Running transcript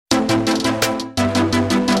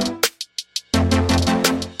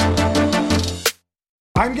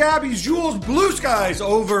I'm Gabby's Jules, Blue Skies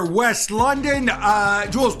over West London.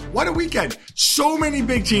 Jules, what a weekend. So many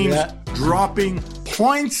big teams dropping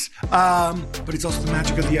points. But it's also the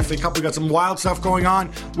magic of the FA Cup. We got some wild stuff going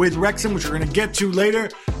on with Wrexham, which we're going to get to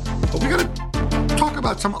later. But we got to talk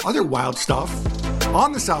about some other wild stuff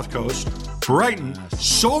on the South Coast. Brighton,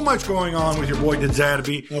 so much going on with your boy De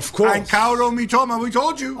Zerbi. Of course. And Kaoru Mitoma, we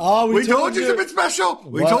told you. We told you it's a bit special.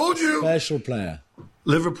 We told you. Special player.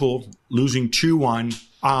 Liverpool losing 2-1.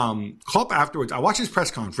 Klopp afterwards, I watched his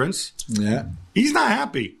press conference. Yeah. He's not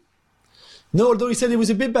happy. No, although he said it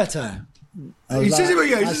was a bit better. He says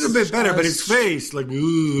it's a bit better, but his face, like,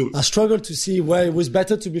 ooh. I struggled to see where it was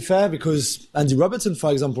better, to be fair, because Andy Robertson,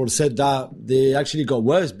 for example, said that they actually got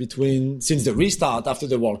worse since the restart after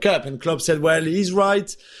the World Cup. And Klopp said, well, he's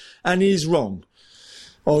right and he's wrong.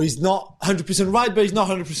 Or he's not 100% right, but he's not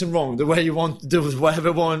 100% wrong. The way you want to do it,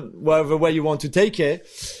 whatever way you want to take it.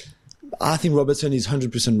 I think Robertson is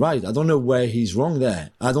 100% right. I don't know where he's wrong there.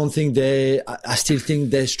 I still think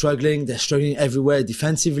they're struggling. They're struggling everywhere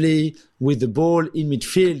defensively, with the ball, in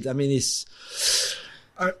midfield. I mean,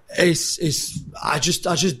 I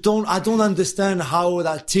don't understand how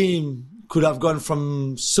that team could have gone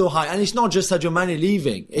from so high. And it's not just Sadio Mane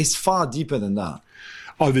leaving. It's far deeper than that.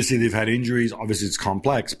 Obviously, they've had injuries. Obviously, it's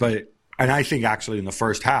complex. And I think actually in the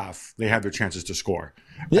first half, they had their chances to score.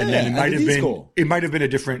 Yeah, and then it might have been a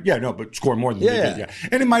different, but score more than they did. Yeah.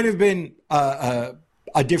 And it might have been a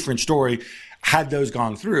different story had those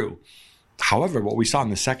gone through. However, what we saw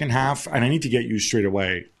in the second half, and I need to get you straight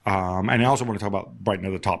away, and I also want to talk about Brighton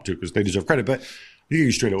at the top too, because they deserve credit, but I need to get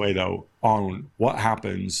you straight away though on what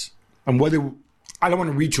happens and whether, I don't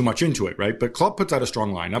want to read too much into it, right? But Klopp puts out a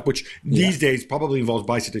strong lineup, which these days probably involves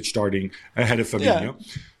Bajcetic starting ahead of Fabinho. Yeah.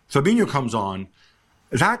 Fabinho comes on.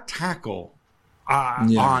 That tackle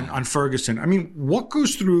on Ferguson. I mean, what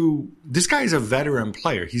goes through... This guy is a veteran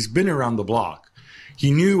player. He's been around the block.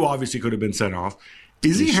 He knew, obviously, could have been sent off.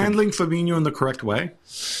 Is he handling Fabinho in the correct way?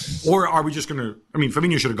 Or are we just going to... I mean,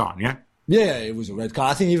 Fabinho should have gone, yeah? Yeah, it was a red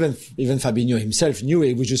card. I think even Fabinho himself knew it.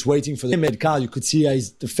 He was just waiting for the red card. You could see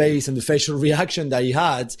the face and the facial reaction that he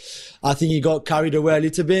had. I think he got carried away a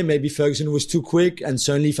little bit. Maybe Ferguson was too quick and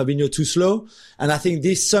certainly Fabinho too slow. And I think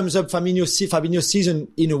this sums up Fabinho's season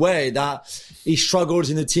in a way that he struggles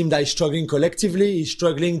in a team that is struggling collectively. He's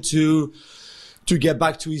struggling to get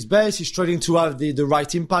back to his base. He's struggling to have the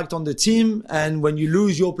right impact on the team. And when you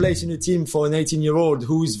lose your place in the team for an 18-year-old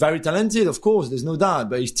who is very talented, of course, there's no doubt,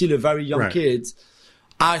 but he's still a very young kid.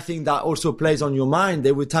 I think that also plays on your mind.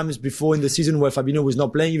 There were times before in the season where Fabinho was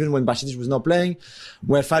not playing, even when Bajcetic was not playing,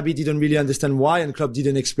 where Fabi didn't really understand why and Klopp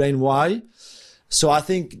didn't explain why. So I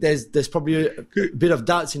think there's probably a bit of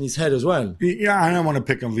doubts in his head as well. Yeah, I don't want to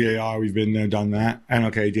pick on VAR. We've been there, done that. And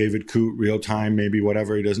okay, David Coote, real time, maybe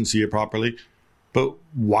whatever, he doesn't see it properly. But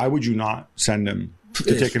why would you not send him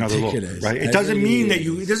to take another look, right? It doesn't mean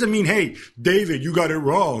it doesn't mean, hey, David, you got it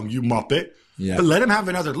wrong, you muppet. Yeah. But let him have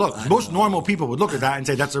another look. Most normal people would look at that and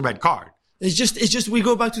say, that's a red card. It's just, we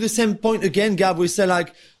go back to the same point again, Gab. We say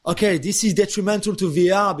like, okay, this is detrimental to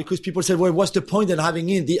VAR because people say, well, what's the point in having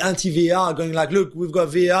in the anti-VAR going like, look, we've got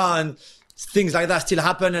VAR and things like that still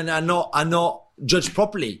happen and are not judged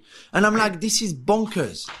properly. And I'm like, this is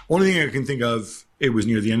bonkers. Only thing I can think of, it was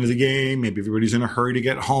near the end of the game. Maybe everybody's in a hurry to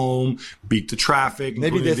get home, beat the traffic.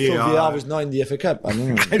 Maybe they thought VAR was not in the FA Cup. I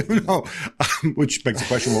don't know. I don't know. Which begs the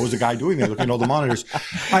question, what was the guy doing there looking at all the monitors?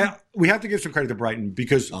 We have to give some credit to Brighton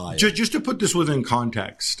because just to put this within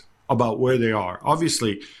context about where they are.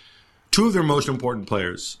 Obviously, two of their most important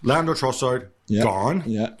players, Leandro Trossard, gone.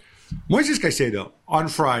 Yeah. Moises Caicedo, on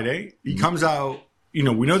Friday, he comes out. You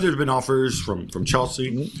know, we know there's been offers from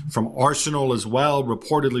Chelsea, from Arsenal as well,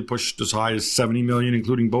 reportedly pushed as high as 70 million,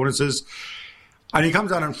 including bonuses. And he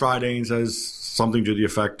comes out on Friday and says something to the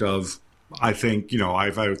effect of, I think, I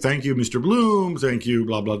thank you, Mr. Bloom, thank you,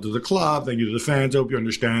 blah, blah, to the club, thank you to the fans, hope you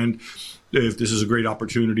understand if this is a great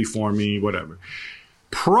opportunity for me, whatever.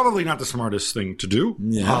 Probably not the smartest thing to do.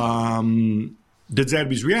 Yeah. De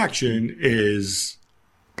Zerbi's reaction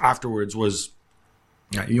afterwards was,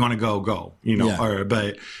 yeah, you want to go,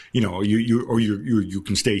 but you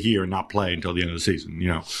can stay here and not play until the end of the season,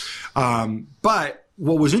 But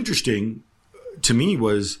what was interesting to me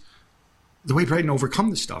was the way Brighton overcome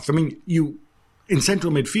this stuff. I mean, in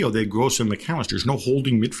central midfield, they had Gross and McAllister. There's no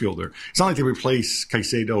holding midfielder. It's not like they replace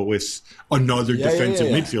Caicedo with another defensive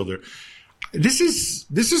midfielder. This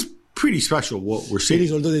is pretty special what we're seeing. It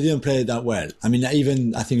is, although they didn't play it that well. I mean,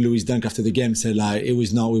 I think Lewis Dunk after the game said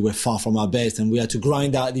we were far from our best and we had to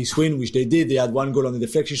grind out this win, which they did. They had one goal on the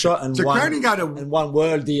deflection shot and one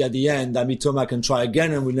worldie at the end that Mitoma can try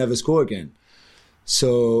again and will never score again.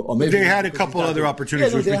 So, or maybe they had a couple other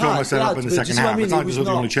opportunities, which we talked set up in the second half. It's not just the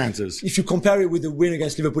only chances. If you compare it with the win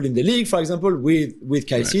against Liverpool in the league, for example, with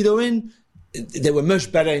Caicedo in, they were much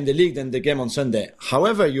better in the league than the game on Sunday.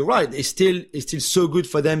 However, you're right. It's still so good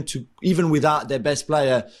for them to, even without their best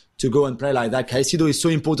player, to go and play like that. Caicedo is so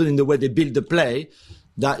important in the way they build the play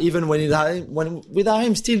that even without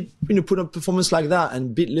him still, put a performance like that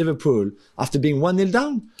and beat Liverpool after being 1-0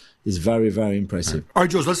 down is very, very impressive. All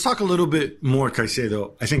right, Jules, let's talk a little bit more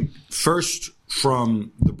Caicedo. I think first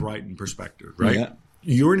from the Brighton perspective, right? Yeah.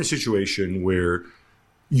 You're in a situation where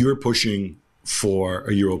you're pushing for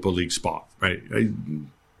a Europa League spot, right?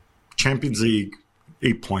 Champions League,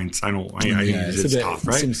 8 points. It's tough,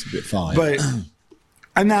 right? It seems a bit far. But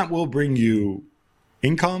and that will bring you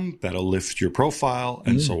income, that'll lift your profile,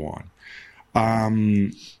 and so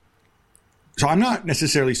on. So I'm not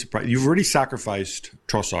necessarily surprised. You've already sacrificed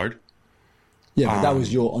Trossard. Yeah, but that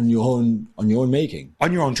was on your own making.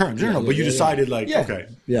 On your own terms. But you decided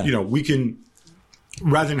we can,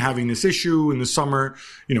 rather than having this issue in the summer,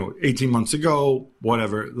 18 months ago,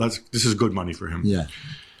 whatever, this is good money for him. Yeah.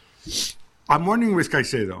 I'm wondering with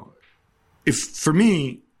Caicedo, if for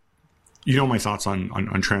me, my thoughts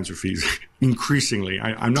on transfer fees increasingly.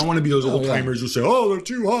 I don't want to be those old timers who say, they're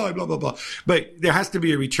too high, blah, blah, blah. But there has to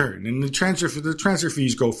be a return. And the transfer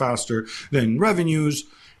fees go faster than revenues.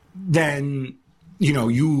 Then,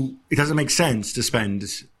 it doesn't make sense to spend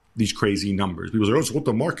these crazy numbers. People say, it's what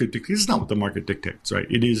the market dictates. It's not what the market dictates, right?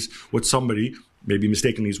 It is what somebody maybe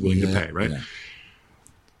mistakenly is willing to pay, right? Yeah.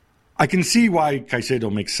 I can see why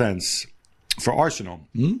Caicedo makes sense for Arsenal.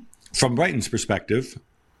 From Brighton's perspective,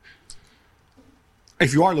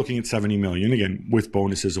 if you are looking at 70 million, again, with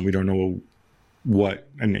bonuses, and we don't know what,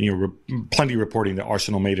 and plenty of reporting that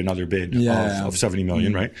Arsenal made another bid of 70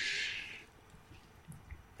 million, right?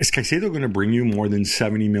 Is Caicedo going to bring you more than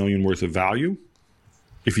 70 million worth of value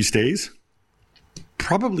if he stays?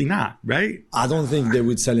 Probably not, right? I don't think they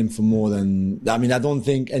would sell him for more than, I don't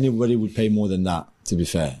think anybody would pay more than that, to be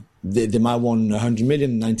fair. They might want 100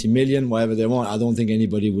 million, 90 million, whatever they want. I don't think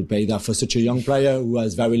anybody would pay that for such a young player who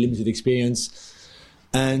has very limited experience.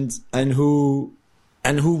 And who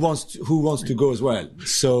wants to go as well.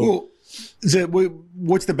 So,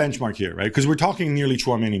 what's the benchmark here, right? Because we're talking nearly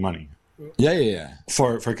Tchouaméni money. Yeah.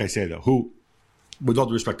 For Caicedo, who, with all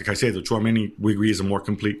due respect to Caicedo, Tchouaméni we agree is a more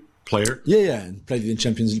complete player. Yeah, and played in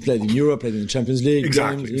Champions League, played in Europe, played in the Champions League.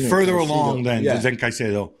 Exactly, games, further along than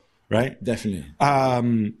Caicedo, right? Definitely.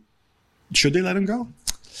 Should they let him go?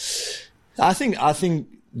 I think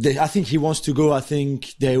he wants to go. I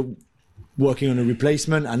think they're working on a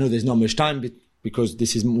replacement. I know there's not much time because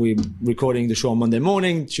we're recording the show on Monday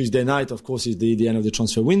morning. Tuesday night, of course, is the end of the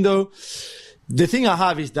transfer window. The thing I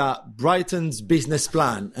have is that Brighton's business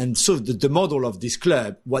plan and so the model of this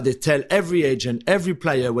club, what they tell every agent, every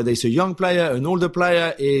player, whether it's a young player, an older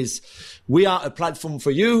player, is we are a platform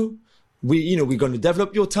for you. We're going to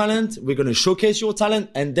develop your talent. We're going to showcase your talent.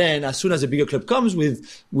 And then as soon as a bigger club comes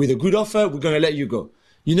with a good offer, we're going to let you go.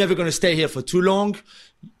 You're never going to stay here for too long.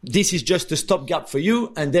 This is just a stopgap for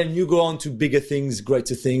you. And then you go on to bigger things,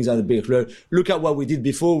 greater things at a bigger club. Look at what we did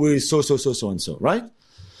before with so, and so, right?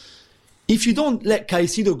 If you don't let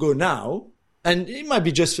Caicedo go now, and it might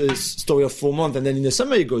be just a story of 4 months and then in the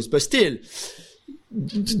summer he goes, but still,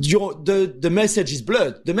 the message is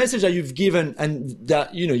blurred. The message that you've given and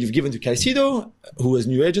that, you've given to Caicedo, who was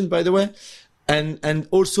new agent, by the way, and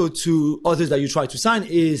also to others that you try to sign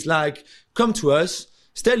is like, come to us,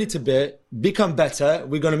 stay a little bit, become better.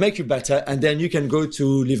 We're going to make you better. And then you can go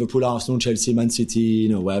to Liverpool, Arsenal, Chelsea, Man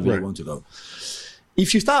City, wherever you want to go.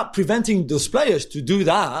 If you start preventing those players to do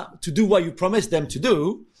that, to do what you promised them to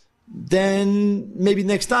do, then maybe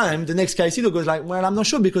next time, the next Caicedo goes like, well, I'm not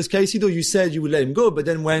sure because Caicedo, you said you would let him go. But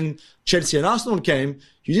then when Chelsea and Arsenal came,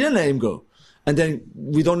 you didn't let him go. And then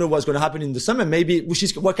we don't know what's going to happen in the summer. Maybe, which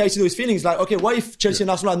is what Caicedo is feeling is like, okay, what if Chelsea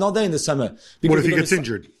and Arsenal are not there in the summer? What if he gets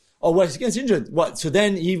injured? Or what if he gets injured? What? So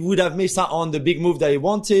then he would have missed out on the big move that he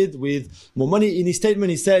wanted with more money. In his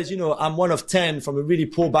statement, he says, I'm one of 10 from a really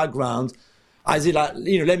poor background. As he let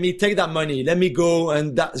me take that money, let me go,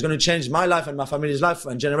 and that's going to change my life and my family's life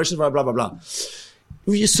and generations, blah, blah, blah, blah.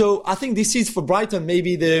 So I think this is for Brighton,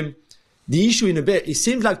 maybe the issue in a bit. It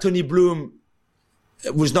seems like Tony Bloom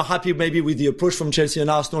was not happy maybe with the approach from Chelsea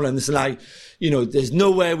and Arsenal, and it's like, there's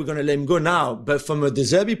no way we're going to let him go now. But from a De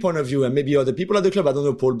Zerbi point of view, and maybe other people at the club, I don't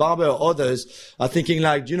know, Paul Barber or others, are thinking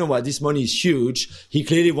like, you know what, this money is huge. He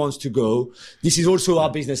clearly wants to go. This is also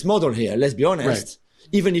our business model here, let's be honest. Right.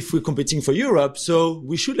 Even if we're competing for Europe, so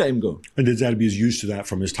we should let him go. And De Zerbi is used to that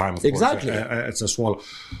from his time, of exactly. course. It's a swallow.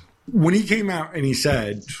 When he came out and he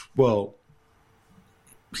said, well,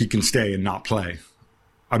 he can stay and not play,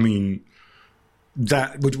 I mean,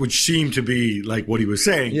 that which seemed to be like what he was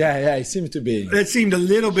saying. Yeah, it seemed to be. It seemed a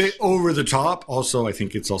little bit over the top. Also, I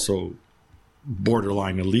think it's also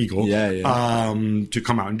borderline illegal. To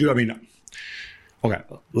come out and do. I mean, okay,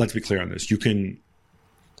 let's be clear on this. You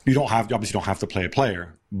obviously don't have to play a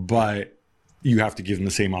player, but you have to give them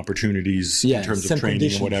the same opportunities in terms of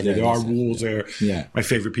training and whatever. There are rules there. Yeah. My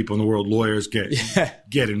favorite people in the world, lawyers,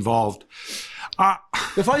 get involved.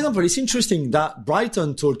 But for example, it's interesting that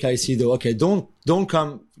Brighton told Caicedo, okay, don't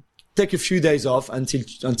come, take a few days off until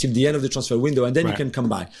the end of the transfer window, and then you can come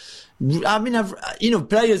back. I mean,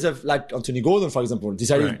 players have, like Anthony Gordon, for example,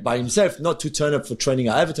 decided by himself not to turn up for training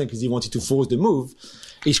at Everton because he wanted to force the move.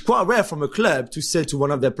 It's quite rare from a club to say to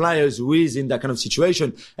one of their players who is in that kind of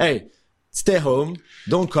situation, hey, stay home,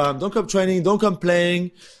 don't come training, don't come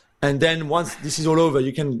playing, and then once this is all over,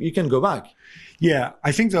 you can go back. Yeah,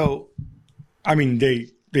 I think though, I mean,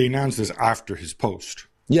 they announced this after his post.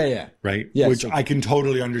 Yeah. Right? Yeah, which I can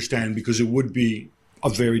totally understand because it would be a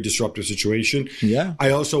very disruptive situation. Yeah.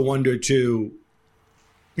 I also wonder too,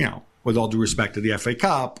 with all due respect to the FA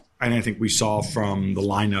Cup, and I think we saw from the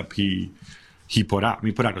lineup he put out. I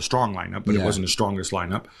mean, he put out a strong lineup, but it wasn't the strongest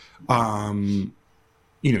lineup.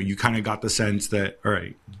 You kind of got the sense that, all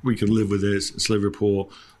right, we can live with this. It's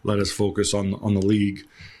Liverpool. Let us focus on the league.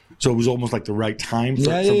 So it was almost like the right time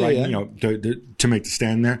to make the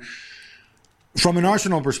stand there. From an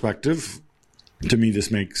Arsenal perspective, to me,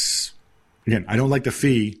 this makes, again, I don't like the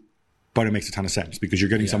fee, but it makes a ton of sense because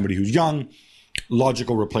you're getting somebody who's young,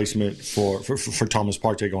 logical replacement for Thomas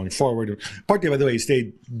Partey going forward. Partey, by the way,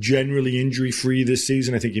 stayed generally injury-free this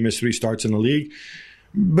season. I think he missed 3 starts in the league.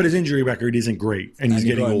 But his injury record isn't great, and he's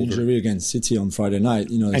getting older. An injury against City on Friday night.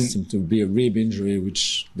 It seemed to be a rib injury,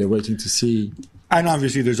 which they're waiting to see. And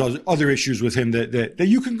obviously, there's other issues with him that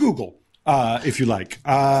you can Google if you like.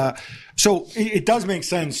 So it does make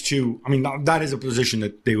sense to. I mean, that is a position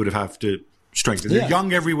that they would have to strengthen. They're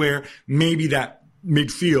young everywhere. Maybe that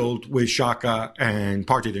midfield with Xhaka and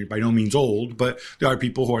Partey, they're by no means old, but there are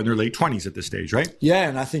people who are in their late 20s at this stage, right? Yeah,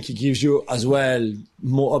 and I think it gives you as well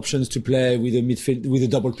more options to play with a midfield, with a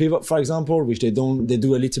double pivot, for example, which they do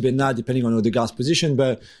a little bit now, depending on Odegaard's position,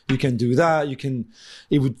 but you can do that.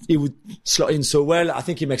 It would slot in so well. I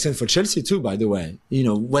think it makes sense for Chelsea too, by the way.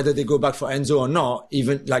 Whether they go back for Enzo or not,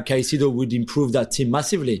 even like Caicedo would improve that team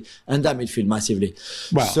massively and that midfield massively.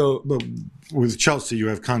 Well, but with Chelsea, you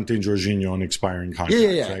have Kanté and Jorginho on expiring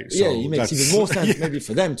contracts, right? So it makes even more sense maybe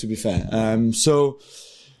for them, to be fair.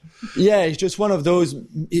 It's just one of those.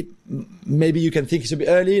 Maybe you can think it's a bit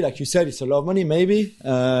early, like you said, it's a lot of money, maybe.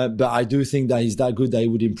 But I do think that he's that good that he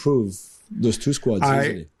would improve those two squads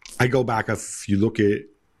easily. I go back, if you look at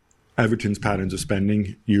Everton's patterns of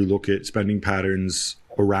spending, you look at spending patterns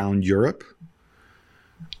around Europe.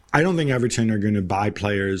 I don't think Everton are going to buy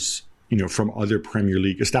players from other Premier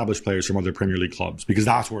League, established players from other Premier League clubs, because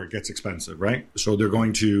that's where it gets expensive, right? So they're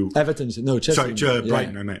going to... Chelsea. Sorry,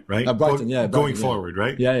 Brighton, I meant, right? Brighton, going forward,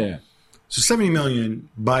 right? Yeah. So 70 million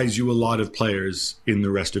buys you a lot of players in the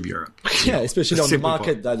rest of Europe. Yeah, especially on the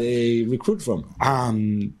market that they recruit from.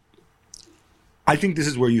 I think this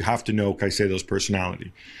is where you have to know Caicedo's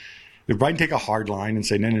personality. If Brighton take a hard line and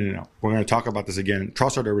say, no, we're going to talk about this again.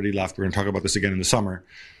 Trossard already left. We're going to talk about this again in the summer.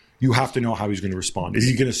 You have to know how he's going to respond. Is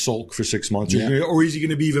he going to sulk for 6 months? Or is he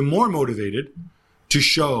going to be even more motivated to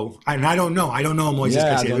show? And I don't know. Moises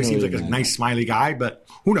Caicedo. He seems like a nice, smiley guy, but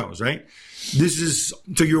who knows, right?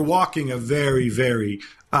 So you're walking a very, very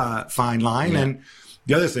fine line. Yeah. And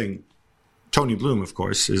the other thing, Tony Bloom, of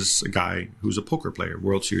course, is a guy who's a poker player,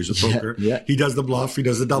 World Series of Poker. Yeah. He does the bluff. He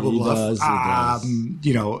does the double bluff.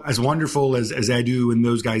 He does. As wonderful as Edu and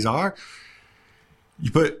those guys are,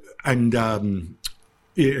 and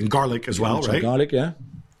Garlic as well, right? Garlic, yeah.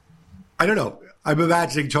 I don't know. I'm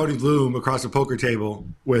imagining Tony Bloom across a poker table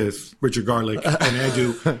with Richard Garlic and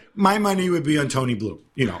Edu. My money would be on Tony Bloom,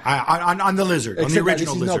 on the lizard, Except on the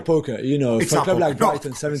original this is lizard. Not poker, for a club like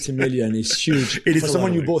Brighton, 70 million is huge. It is for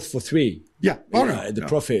someone you bought for 3. Yeah. The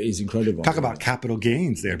profit is incredible. Talk about capital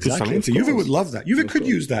gains there. Exactly. Juve would love that. Juve could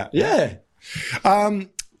use that. Yeah. Are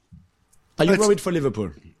you worried for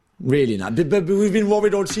Liverpool? Really not. But we've been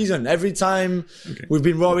worried all season. Every time we've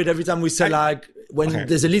been worried, every time we say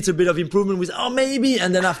there's a little bit of improvement, we say, maybe.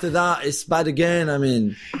 And then after that, it's bad again. I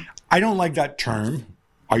mean, I don't like that term.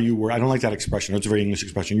 Are you worried? I don't like that expression. It's a very English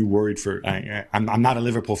expression. You worried for, I'm not a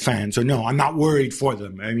Liverpool fan. So no, I'm not worried for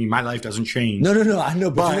them. I mean, my life doesn't change. No. I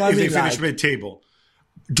know. But if they finish mid-table,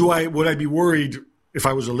 would I be worried if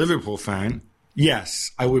I was a Liverpool fan?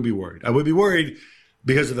 Yes, I would be worried. I would be worried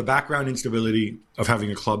because of the background instability of having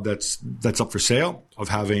a club that's up for sale, of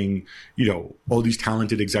having, all these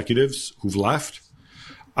talented executives who've left.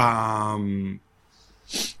 I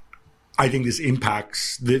think this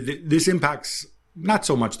impacts not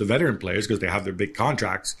so much the veteran players because they have their big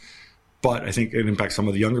contracts, but I think it impacts some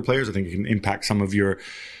of the younger players. I think it can impact some of your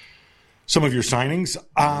signings.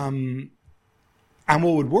 And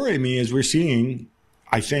what would worry me is we're seeing,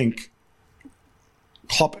 I think,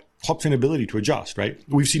 Klopp's inability to adjust, right?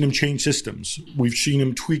 We've seen him change systems. We've seen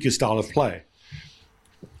him tweak his style of play.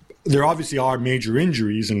 There obviously are major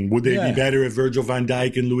injuries, and would they be better if Virgil van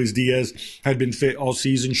Dijk and Luis Diaz had been fit all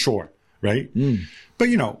season? Sure, right? But,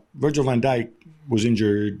 Virgil van Dijk was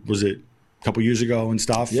injured, was it a couple years ago and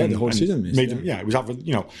stuff? Yeah, the whole season missed. It was out for,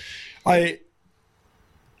 I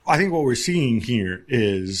think what we're seeing here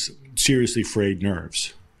is seriously frayed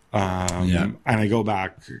nerves. And I go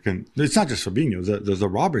back, and it's not just Fabinho, the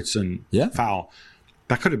Robertson foul.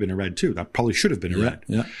 That could have been a red too. That probably should have been a red.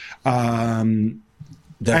 Yeah.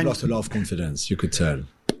 They've lost a lot of confidence, you could tell.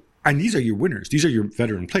 And these are your winners. These are your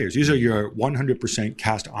veteran players. These are your 100%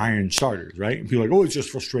 cast iron starters, right? And people are like, oh, it's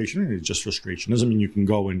just frustration. It's just frustration. Doesn't mean you can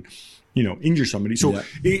go and, injure somebody. So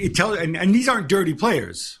it tells, and these aren't dirty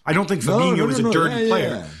players. I don't think Fabinho is a dirty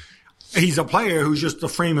player. He's a player who's just a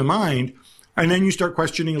frame of mind. And then you start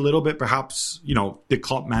questioning a little bit, perhaps, did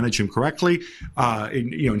Klopp manage him correctly?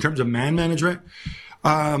 In terms of man management,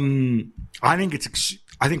 I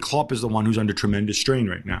think Klopp is the one who's under tremendous strain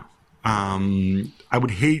right now. I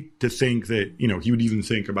would hate to think that, he would even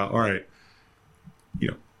think about, all right,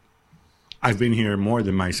 I've been here more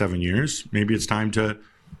than my 7 years. Maybe it's time to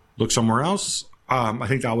look somewhere else. I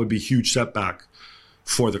think that would be a huge setback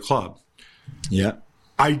for the club. Yeah.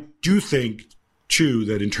 I do think, too,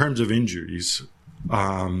 that in terms of injuries,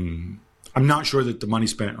 I'm not sure that the money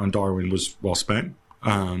spent on Darwin was well spent,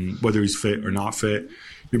 whether he's fit or not fit.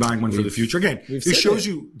 You're buying one for the future. Again, this shows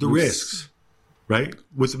you the risks, right,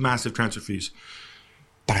 with the massive transfer fees.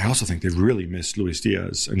 But I also think they've really missed Luis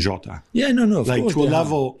Diaz and Jota. Yeah, of course. To a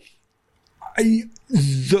level.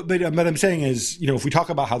 But I'm saying is, if we talk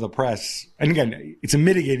about how the press, and again, it's a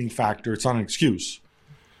mitigating factor, it's not an excuse.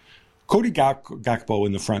 Cody Gakpo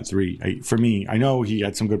in the front three, for me, I know he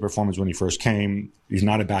had some good performance when he first came. He's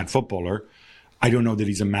not a bad footballer. I don't know that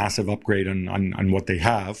he's a massive upgrade on what they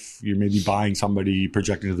have. You're maybe buying somebody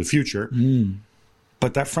projecting to the future.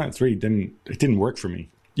 But that front three didn't work for me.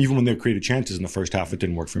 Even when they created chances in the first half, it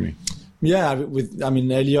didn't work for me. Yeah,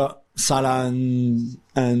 Elliott, Salah and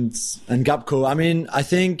Gakpo. I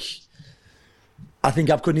think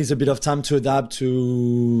Gakpo needs a bit of time to adapt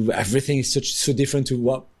to everything. Is so different to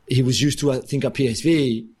what he was used to, I think, at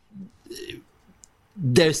PSV.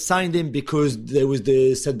 They signed him because there was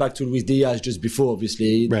the setback to Luis Diaz just before,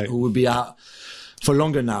 obviously, who will be out for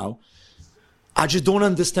longer now. I just don't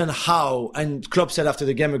understand how. And Klopp said after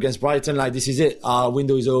the game against Brighton, this is it. Our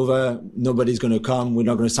window is over. Nobody's going to come. We're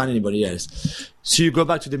not going to sign anybody else. So you go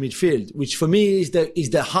back to the midfield, which for me is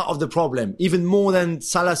the heart of the problem, even more than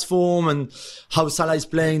Salah's form and how Salah is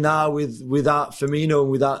playing now without Firmino,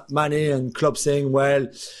 without Mane, and Klopp saying, well,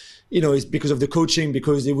 it's because of the coaching,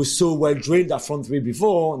 because it was so well drilled that front three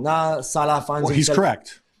before. Now Salah finds himself. He's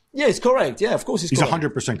correct. Yeah, it's correct. Yeah, of course he's correct. He's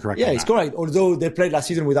 100% correct. Yeah, he's correct. Although they played last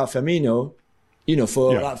season without Firmino.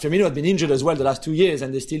 Firmino had been injured as well the last 2 years,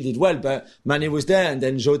 and they still did well. But Mane was there, and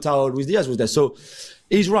then Jota or Luis Diaz was there. So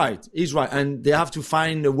he's right, and they have to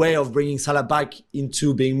find a way of bringing Salah back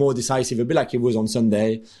into being more decisive, a bit like he was on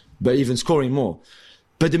Sunday, but even scoring more.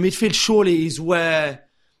 But the midfield surely is where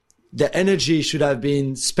the energy should have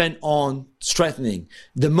been spent on strengthening.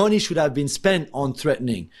 The money should have been spent on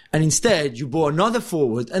threatening, and instead you brought another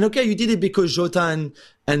forward. And okay, you did it because Jota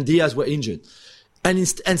and Diaz were injured. And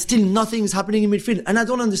still nothing is happening in midfield. And I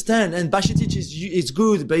don't understand. And Bajcetic is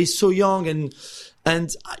good, but he's so young.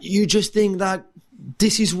 And you just think that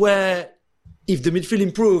this is where, if the midfield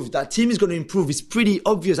improves, that team is going to improve. It's pretty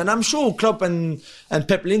obvious. And I'm sure Klopp and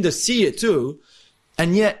Pep Linders see it too.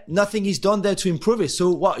 And yet nothing is done there to improve it.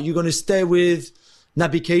 So what, you're going to stay with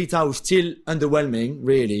Naby Keita, who's still underwhelming,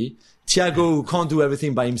 really. Thiago, who can't do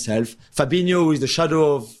everything by himself. Fabinho, who is the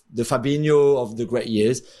shadow of the Fabinho of the great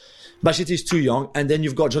years. Bajcetic is too young, and then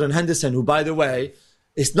you've got Jordan Henderson, who, by the way,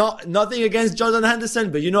 it's nothing against Jordan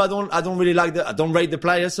Henderson, but I don't really I don't rate the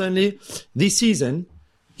player certainly. This season,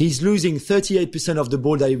 he's losing 38% of the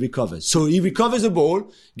ball that he recovers. So he recovers the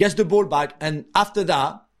ball, gets the ball back, and after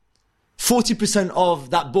that, 40% of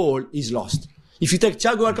that ball is lost. If you take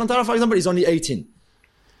Thiago Alcantara, for example, he's only 18.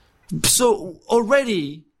 So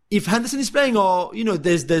already, if Henderson is playing, or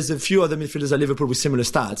there's a few other midfielders at Liverpool with similar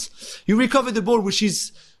stats, you recover the ball, which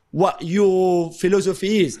is what your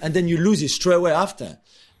philosophy is, and then you lose it straight away after.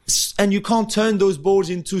 And you can't turn those balls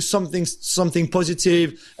into something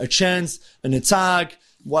positive, a chance, an attack,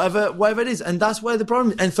 whatever it is. And that's where the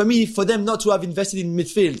problem is. And for me, for them not to have invested in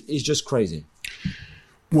midfield is just crazy.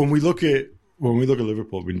 When we look at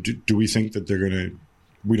Liverpool, do we think that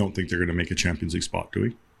we don't think they're going to make a Champions League spot, do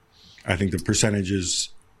we? I think the percentages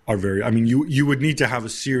are you would need to have a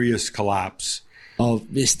serious collapse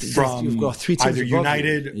from you've got three teams either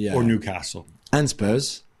United or Newcastle. And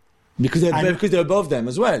Spurs. Because they're above them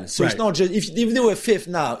as well. So It's not just, if they were fifth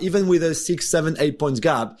now, even with a 6, 7, 8 points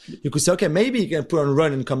gap, you could say, okay, maybe you can put on a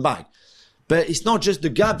run and come back. But it's not just the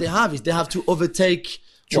gap they have, it's they have to overtake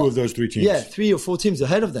two of those three teams. Yeah, 3 or 4 teams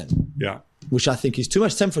ahead of them. Yeah. Which I think is too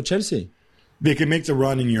much. Same for Chelsea. They can make the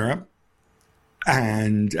run in Europe.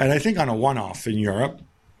 And I think on a one-off in Europe,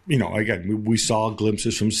 again, we saw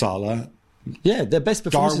glimpses from Salah. Yeah, their best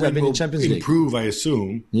performances have been in Champions League. Improve, I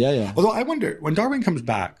assume. Yeah. Although I wonder, when Darwin comes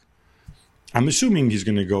back, I'm assuming he's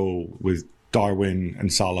going to go with Darwin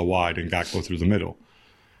and Salah wide and Gakpo through the middle.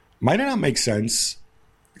 Might it not make sense?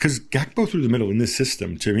 Because Gakpo through the middle in this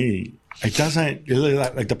system, to me, it doesn't really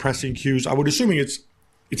like the pressing cues. I would assuming it's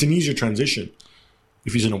an easier transition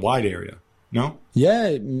if he's in a wide area. No?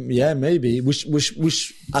 Yeah, maybe.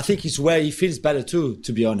 Which I think is where he feels better too,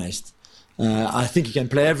 to be honest. I think he can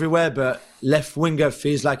play everywhere, but left winger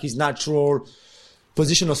feels like his natural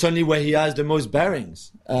position, or certainly where he has the most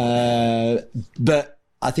bearings. But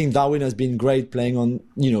I think Darwin has been great playing on,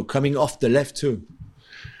 coming off the left too.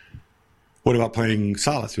 What about playing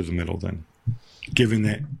Salah through the middle then? Given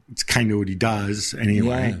that it's kind of what he does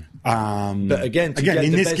anyway. Yeah. But again,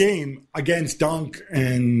 in this game against Dunk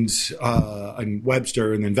and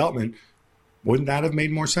Webster and then Veltman, wouldn't that have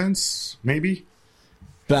made more sense? Maybe.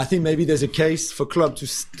 But I think maybe there's a case for Klopp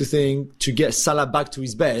to get Salah back to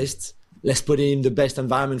his best. Let's put him in the best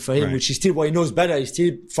environment for him, which is still what he knows better. He's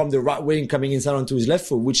still from the right wing coming inside onto his left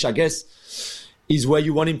foot, which I guess is where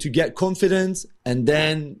you want him to get confidence. And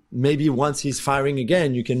then maybe once he's firing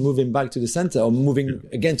again, you can move him back to the center or moving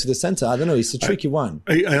again to the center. I don't know. It's a tricky one.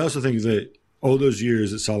 I also think that all those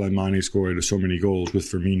years that Salah and Mane scored so many goals with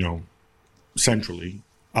Firmino centrally,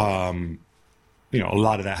 a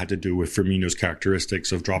lot of that had to do with Firmino's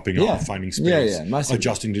characteristics of dropping off, finding space,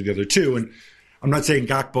 adjusting to the other two. And I'm not saying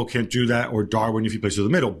Gakpo can't do that or Darwin if he plays through the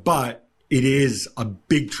middle, but it is a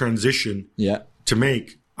big transition to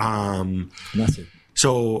make. Massive.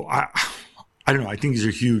 So I don't know. I think these are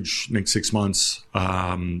huge next 6 months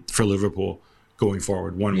for Liverpool going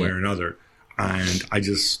forward, one way or another. And I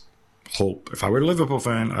just hope, if I were a Liverpool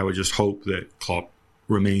fan, I would just hope that Klopp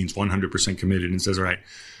remains 100% committed and says, all right,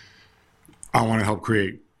 I want to help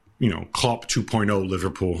create, Klopp 2.0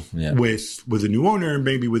 Liverpool with a new owner,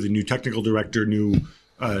 maybe with a new technical director, new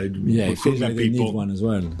recruitment people. Need one as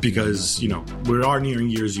well. Because, we are nearing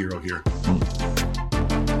year zero here.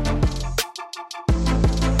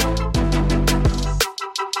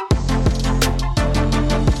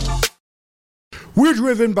 We're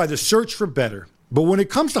driven by the search for better. But when it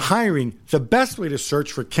comes to hiring, the best way to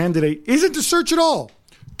search for a candidate isn't to search at all.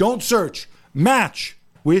 Don't search. Match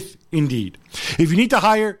with Indeed. If you need to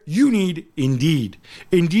hire, you need Indeed.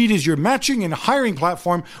 Indeed is your matching and hiring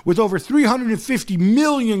platform with over 350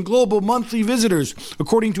 million global monthly visitors,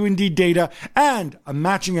 according to Indeed data, and a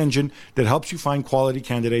matching engine that helps you find quality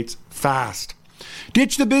candidates fast.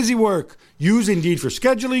 Ditch the busy work. Use Indeed for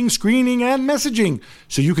scheduling, screening, and messaging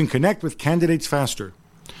so you can connect with candidates faster.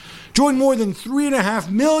 Join more than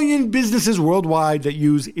 3.5 million businesses worldwide that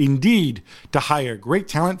use Indeed to hire great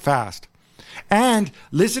talent fast. And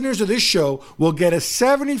listeners of this show will get a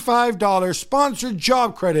 $75 sponsored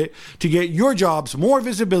job credit to get your jobs more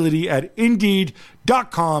visibility at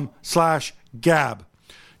Indeed.com/Gab.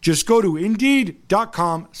 Just go to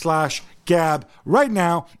Indeed.com/Gab right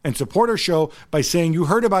now and support our show by saying you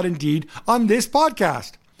heard about Indeed on this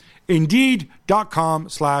podcast.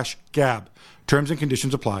 Indeed.com/Gab. Terms and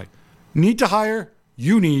conditions apply. Need to hire?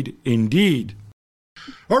 You need Indeed.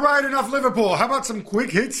 All right, enough Liverpool. How about some quick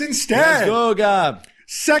hits instead? Let's go, Gab.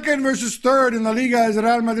 Second versus third in La Liga as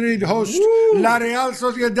Real Madrid host La Real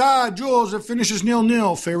Sociedad. Jules, it finishes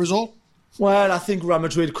 0-0. Fair result? Well, I think Real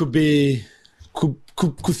Madrid could feel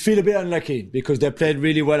a bit unlucky because they played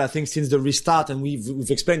really well, I think, since the restart. And we've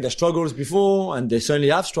explained their struggles before, and they certainly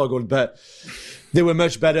have struggled, but they were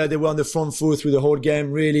much better. They were on the front foot through the whole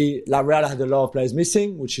game. Really, La Real had a lot of players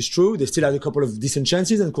missing, which is true. They still had a couple of decent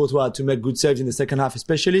chances, and Courtois had to make good saves in the second half,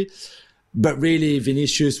 especially. But really,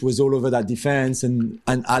 Vinicius was all over that defense, and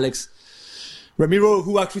Alex Ramiro,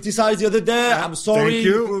 who I criticized the other day. I'm sorry,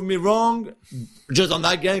 you proved me wrong, just on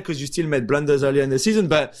that game, because you still made blunders earlier in the season,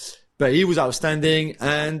 but he was outstanding,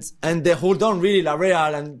 and they hold on really, La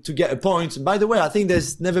Real, and to get a point. By the way, I think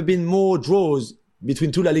there's never been more draws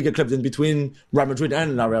between two La Liga clubs than between Real Madrid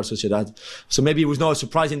and La Real Sociedad. So maybe it was not a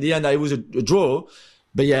surprise in the end that it was a draw.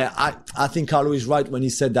 But yeah, I think Carlo is right when he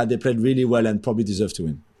said that they played really well and probably deserved to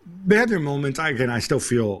win. They had their moments. I still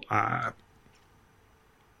feel I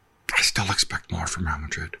still expect more from Real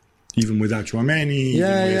Madrid. Even without Tchouaméni,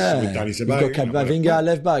 with Dani Ceballos. You've got Camavinga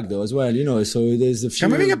left back though as well, so there's a few.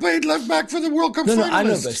 Camavinga played left back for the World Cup finalists. No, I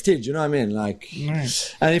know, but still, do you know what I mean?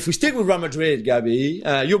 Nice. And if we stick with Real Madrid, Gabby,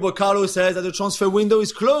 your boy Carlo says that the transfer window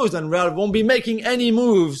is closed and Real won't be making any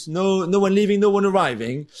moves. No one leaving, no one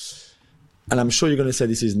arriving. And I'm sure you're going to say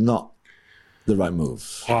this is not the right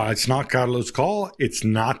move. It's not Carlo's call. It's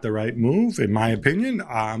not the right move, in my opinion.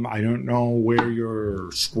 I don't know where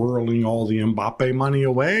you're squirreling all the Mbappe money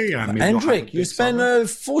away. Endrick, you spend a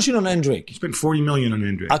fortune on Endrick. You spent 40 million on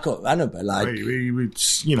Endrick. I know, but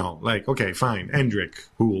okay, fine. Endrick,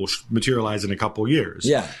 who will materialize in a couple years.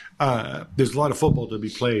 Yeah. There's a lot of football to be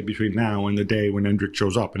played between now and the day when Endrick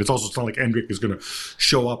shows up. And it's also not like Endrick is going to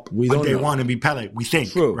show up on day one and be Pele. We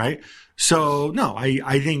think, True. Right? So, no,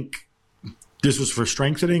 I think this was for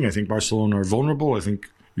strengthening. I think Barcelona are vulnerable. I think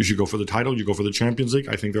you should go for the title. You go for the Champions League.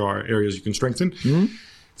 I think there are areas you can strengthen. Mm-hmm.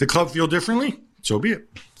 The club feel differently. So be it.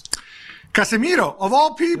 Casemiro, of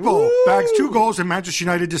all people, bags 2 goals and Manchester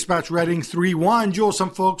United dispatched Reading 3-1. Jules,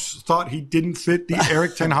 some folks thought he didn't fit the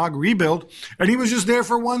Erik ten Hag rebuild, and he was just there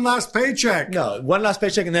for one last paycheck. No, one last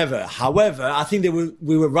paycheck never. However, I think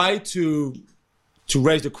we were right to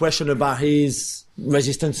raise the question about his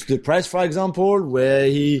resistance to the press, for example, where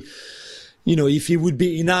he, if he would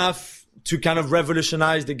be enough to kind of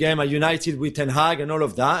revolutionize the game at United with Ten Hag and all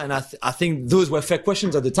of that. And I think those were fair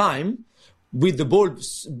questions at the time with the ball,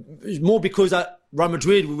 more because at Real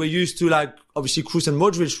Madrid, we were used to obviously Kroos and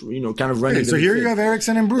Modric, kind of running. So here you have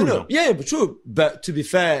Eriksen and Bruno. Yeah, but true. But to be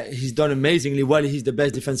fair, he's done amazingly well. He's the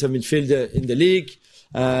best defensive midfielder in the league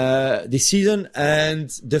this season. And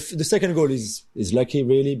the second goal is lucky,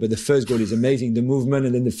 really, but the first goal is amazing. The movement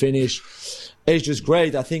and then the finish is just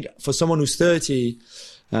great. I think for someone who's 30,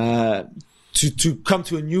 to come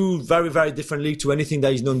to a new, very, very different league to anything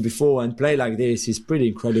that he's known before and play like this is pretty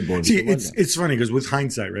incredible. See, it's funny because with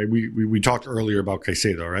hindsight, right? We talked earlier about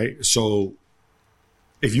Caicedo, right? So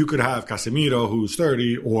if you could have Casemiro, who's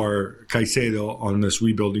 30, or Caicedo on this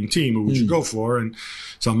rebuilding team, who would you go for? And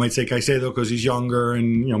some might say Caicedo because he's younger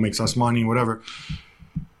and makes us money, whatever.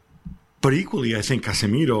 But equally, I think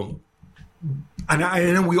Casemiro. And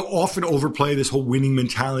I know we often overplay this whole winning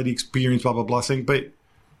mentality, experience, blah, blah, blah thing. But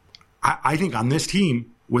I think on this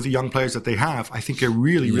team, with the young players that they have, I think it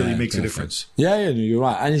really, really makes a difference. Yeah, you're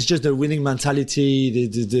right. And it's just the winning mentality,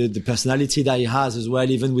 the personality that he has as well,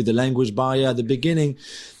 even with the language barrier at the beginning.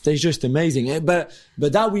 That's just amazing. But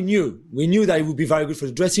that we knew. We knew that he would be very good for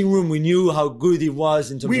the dressing room. We knew how good he was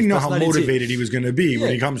in terms of personality. We know how motivated he was going to be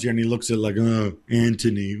when he comes here and he looks at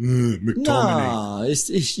Anthony,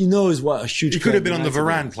 McTominay. He knows what a huge. He could have been on the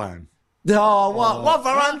Varane plan. Oh, what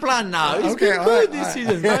Varane plan now? He's been good this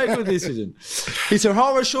season. Very good this season. It's a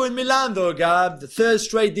horror show in Milan, though, Gab. The third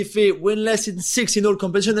straight defeat, win less than 6 in all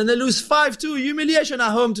competition, and they lose 5-2. Humiliation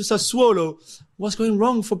at home to Sassuolo. What's going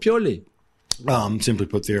wrong for Pioli? Simply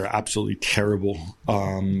put, they're absolutely terrible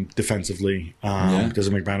defensively. It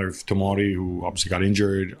doesn't make matter if Tomori, who obviously got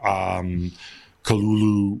injured,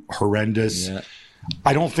 Kalulu, horrendous. Yeah.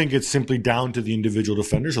 I don't think it's simply down to the individual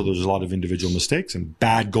defender, so there's a lot of individual mistakes and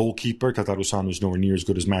bad goalkeeper. Tataru is nowhere near as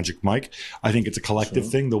good as Magic Mike. I think it's a collective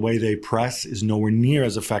thing. The way they press is nowhere near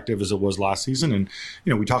as effective as it was last season. And,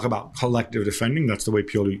 we talk about collective defending. That's the way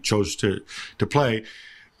Pioli chose to play.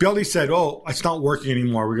 Pioli said, it's not working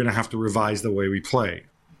anymore. We're going to have to revise the way we play.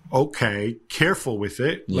 Okay, careful with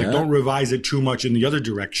it. Yeah. Don't revise it too much in the other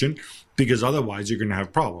direction because otherwise you're going to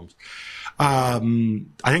have problems. I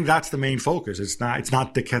think that's the main focus. It's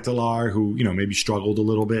not De Ketelaere, who maybe struggled a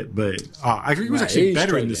little bit, but I think he was actually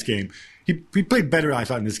better in this game. He played better, I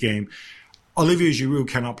thought, in this game. Olivier Giroud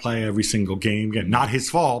cannot play every single game. Again, not his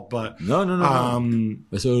fault, but no.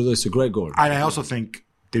 It's a great goal. And I also think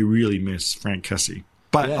they really miss Frank Kessie.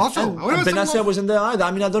 But also, Benacer wasn't there either. I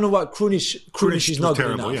mean, I don't know what Krunic is not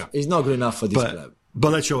good enough. Yeah. He's not good enough for this club.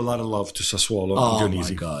 But let's show a lot of love to Sassuolo. Oh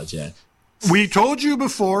my God, yeah. We told you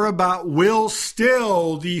before about Will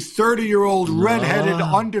Still, the 30-year-old red-headed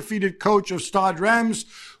undefeated coach of Stade Reims,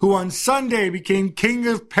 who on Sunday became king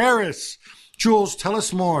of Paris. Jules, tell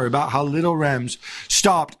us more about how Little Reims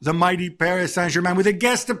stopped the mighty Paris Saint-Germain with a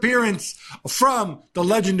guest appearance from the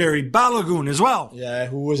legendary Balogun as well. Yeah,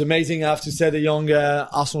 who was amazing. I have to say, the young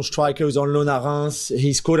Arsenal striker was on loan at Reims.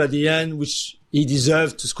 He scored at the end, which he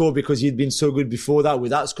deserved to score because he'd been so good before that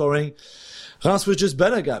without scoring. Reims was just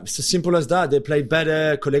better, Gab. It's as simple as that. They played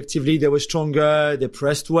better collectively. They were stronger. They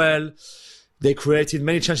pressed well. They created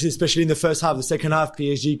many chances, especially in the first half. The second half,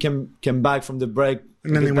 PSG came back from the break.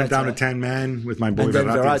 And then they went down to 10 men with my boy and then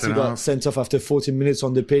Verratti got sent off after 14 minutes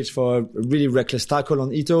on the pitch for a really reckless tackle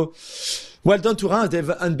on Ito. Well done to Reims. They've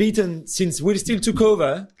unbeaten since Will Steele took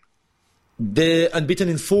over. They're unbeaten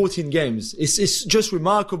in 14 games. It's just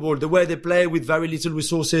remarkable the way they play with very little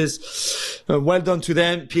resources. Well done to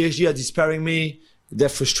them. PSG are despairing me. They're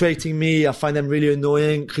frustrating me. I find them really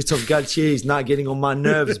annoying. Christophe Galtier is not getting on my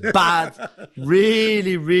nerves. Bad.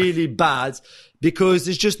 Really, really bad. Because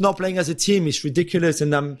it's just not playing as a team. It's ridiculous.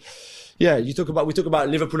 And we talk about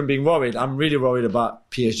Liverpool and being worried. I'm really worried about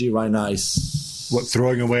PSG right now. What,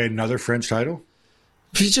 throwing away another French title?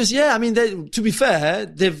 It's just, to be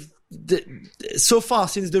fair, so far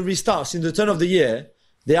since the restart, since the turn of the year,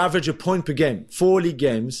 they average a point per game, 4 league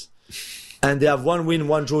games. And they have 1 win,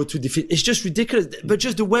 1 draw, 2 defeat. It's just ridiculous. But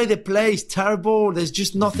just the way they play is terrible. There's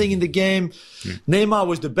just nothing in the game. Yeah. Neymar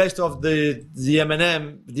was the best of the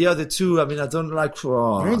M&M. The other two, I don't like...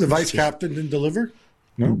 the vice captain didn't deliver?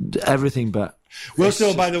 No? Everything but... Well,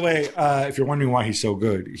 still, by the way, if you're wondering why he's so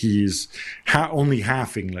good, he's only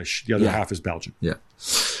half English. The other half is Belgian. Yeah.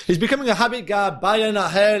 He's becoming a habit guy. Bayern are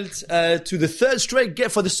held to the third straight game.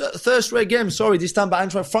 This time by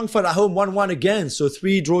Eintracht Frankfurt at home, 1-1 again. So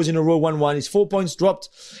 3 draws in a row, 1-1. It's 4 points dropped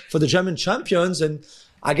for the German champions. And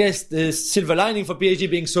I guess the silver lining for PSG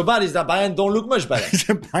being so bad is that Bayern don't look much better.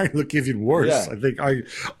 Bayern look even worse, yeah. I think,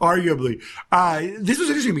 arguably. This was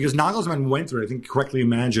interesting because Nagelsmann went through it, I think correctly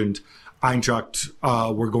imagined, Eintracht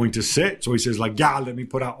were going to sit. So he says, let me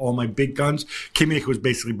put out all my big guns. Kimmich was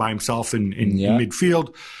basically by himself in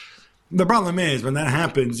midfield. The problem is when that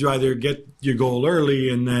happens, you either get your goal early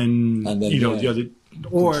and then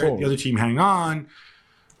the other team hang on.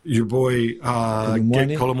 Your boy get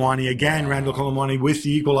Colomwani again, Randall Colomwani with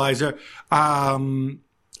the equalizer.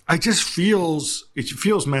 It feels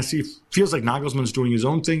messy. It feels like Nagelsmann's doing his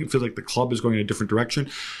own thing. It feels like the club is going in a different direction.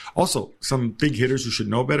 Also, some big hitters who should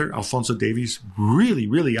know better. Alphonso Davies, really,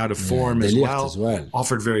 really out of form as well.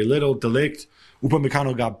 Offered very little. De Ligt.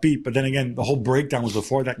 Upamecano got beat. But then again, the whole breakdown was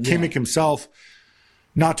before that. Yeah. Kimmich himself,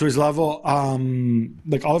 not to his level.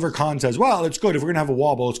 Like Oliver Kahn says, well, it's good. If we're going to have a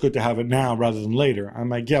wobble, it's good to have it now rather than later. I'm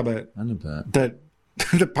like, yeah, but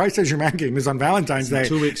the Paris Saint-Germain game is on Valentine's Day.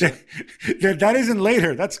 2 weeks. That isn't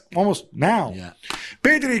later. That's almost now. Yeah.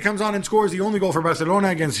 Pedri comes on and scores the only goal for Barcelona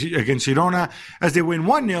against Girona as they win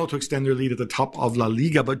 1-0 to extend their lead at the top of La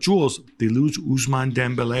Liga. But Jules, they lose Ousmane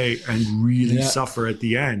Dembélé and really suffer at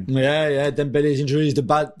the end. Yeah. Dembélé's injury is the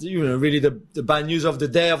bad bad news of the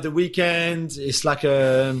day of the weekend. It's like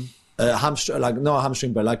a hamstring, not a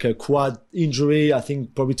hamstring, but like a quad injury. I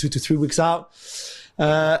think probably 2 to 3 weeks out.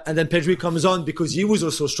 And then Pedri comes on because he was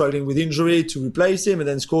also struggling with injury to replace him and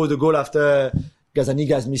then scored the goal after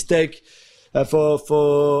Gazzaniga's mistake for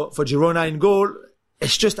Girona in goal.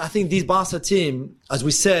 It's just, I think this Barca team, as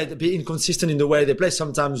we said, a bit inconsistent in the way they play.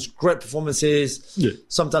 Sometimes great performances,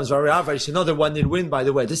 sometimes very average. It's another 1-0 win, by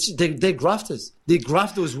the way. They graft us. They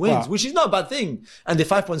graft those wins, which is not a bad thing. And they're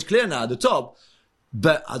 5 points clear now at the top.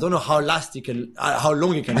 But I don't know how long it can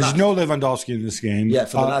last. There's no Lewandowski in this game. Yeah,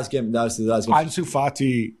 for the last game. That was the last game. Ansu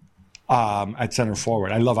Fati at center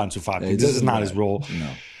forward. I love Ansu Fati. This is not his role. No.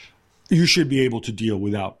 You should be able to deal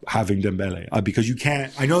without having Dembele because you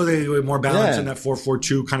can't. I know they were more balanced in that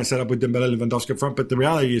 4-4-2 kind of setup with Dembele and Lewandowski up front, but the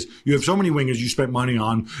reality is you have so many wingers you spent money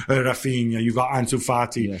on. Rafinha, you got Ansu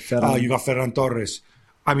Fati, you got Ferran Torres.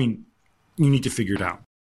 I mean, you need to figure it out.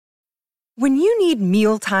 When you need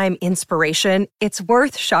mealtime inspiration, it's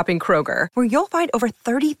worth shopping Kroger, where you'll find over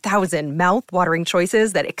 30,000 mouth-watering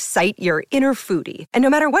choices that excite your inner foodie. And no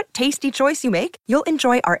matter what tasty choice you make, you'll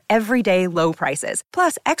enjoy our everyday low prices,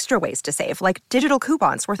 plus extra ways to save, like digital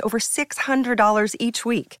coupons worth over $600 each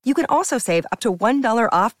week. You can also save up to $1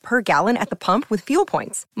 off per gallon at the pump with fuel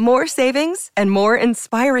points. More savings and more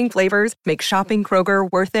inspiring flavors make shopping Kroger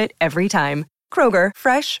worth it every time. Kroger,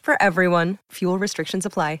 fresh for everyone. Fuel restrictions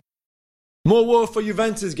apply. More woe for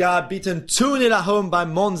Juventus, guy, beaten 2-0 at home by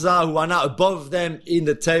Monza, who are now above them in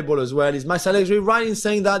the table as well. Is Max Allegri right in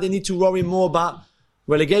saying that they need to worry more about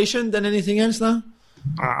relegation than anything else now?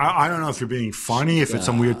 I don't know if you're being funny, if it's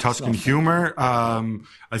some weird Tuscan humor.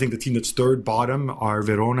 I think the team that's third bottom are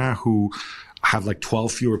Verona, who have like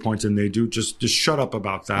 12 fewer points than they do. Just shut up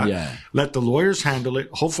about that. Yeah. Let the lawyers handle it.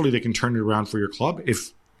 Hopefully they can turn it around for your club.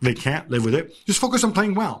 If they can't live with it, just focus on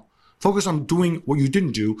playing well. Focus on doing what you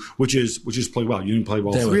didn't do, which is play well. You didn't play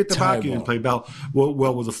well 3 at the back. You didn't play well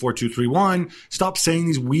with a 4-2-3-1. Stop saying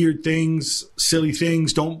these weird things, silly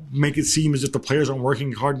things. Don't make it seem as if the players aren't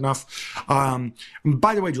working hard enough.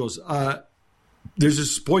 By the way, Jules, there's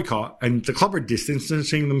this boycott, and the club are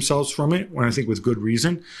distancing themselves from it, and I think with good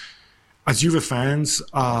reason. as Juve fans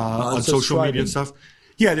on social media and stuff,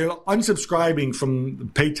 yeah, they're unsubscribing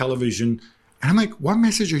from paid television. And I'm like, what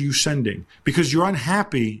message are you sending? Because you're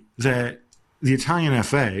unhappy that the Italian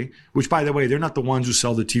FA, which, by the way, they're not the ones who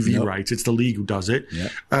sell the TV rights. It's the league who does it. Yeah.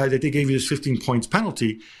 That they gave you this 15 points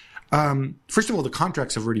penalty. First of all, the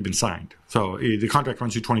contracts have already been signed. So the contract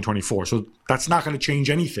runs through 2024. So that's not going to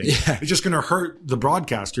change anything. Yeah. It's just going to hurt the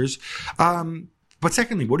broadcasters. But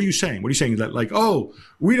secondly, what are you saying? What are you saying? That like, oh,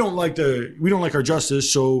 we don't like our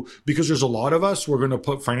justice. So because there's a lot of us, we're going to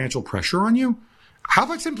put financial pressure on you. How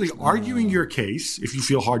about simply arguing your case if you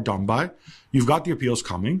feel hard done by? You've got the appeals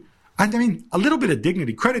coming. And I mean, a little bit of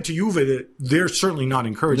dignity. Credit to Juve that they're certainly not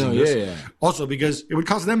encouraging this. Yeah. Also, because it would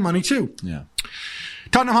cost them money too. Yeah.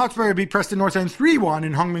 Tottenham Hotspur beat Preston North End 3-1,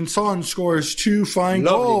 and Heung-min Son scores 2 fine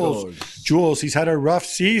goals. Jules, he's had a rough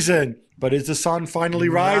season, but is the sun finally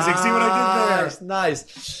rising? See what I did there?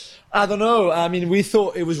 Nice. I don't know. I mean, we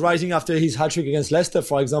thought it was rising after his hat-trick against Leicester,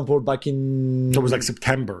 for example, back in... So it was like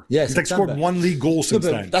September. Yeah, he's September. Scored 1 league goal since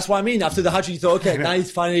then. That's what I mean. After the hat-trick, you thought, okay, now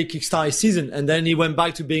he's finally kickstarted his season. And then he went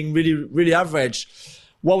back to being really, really average.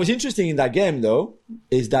 What was interesting in that game, though,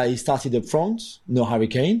 is that he started up front, no Harry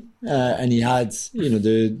Kane, and he had,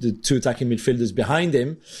 the 2 attacking midfielders behind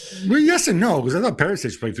him. Well, yes and no, because I thought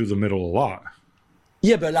Perisic played through the middle a lot.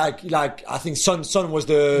 Yeah, but like I think Son was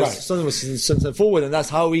center forward, and that's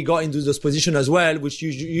how he got into this position as well. Which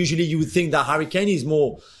usually you would think that Harry Kane is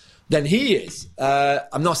more than he is.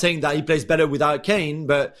 I'm not saying that he plays better without Kane,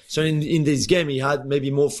 but so in this game he had maybe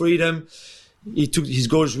more freedom. He took his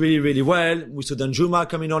goals really, really well. We saw Danjuma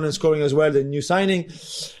coming on and scoring as well, the new signing.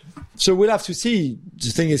 So we'll have to see.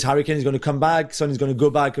 The thing is, Harry Kane is going to come back. Son is going to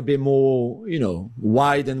go back a bit more,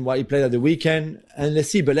 wide than what he played at the weekend. And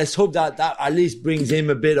let's see. But let's hope that at least brings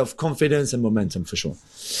him a bit of confidence and momentum for sure.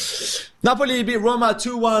 Napoli beat Roma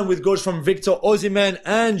 2-1 with goals from Victor Osimhen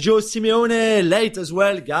and Joe Simeone late as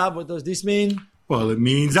well. Gab, what does this mean? Well, it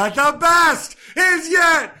means that the best is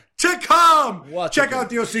yet to come. Check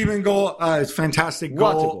out the Osimhen goal. It's a fantastic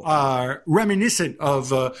goal. Reminiscent of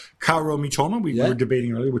Kaoru Mitoma. We were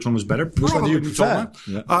debating earlier which one was better. Which one do you prefer?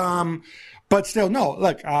 Yeah. But still, no.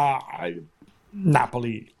 Look,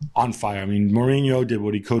 Napoli on fire. I mean, Mourinho did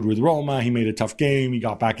what he could with Roma. He made a tough game. He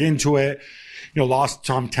got back into it. Lost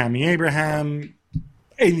Tammy Abraham.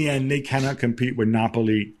 In the end, they cannot compete with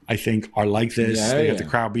Napoli. I think are like this. They got the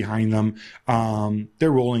crowd behind them.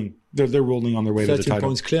 They're rolling. They're rolling on their way to the title. 13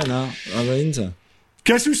 points clear now over Inter.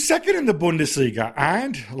 Guess who's second in the Bundesliga?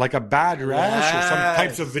 And like a bad rash or some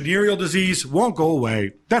types of venereal disease won't go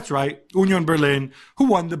away. That's right. Union Berlin, who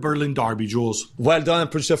won the Berlin Derby, Jules. Well done.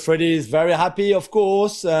 Producer Freddy is very happy, of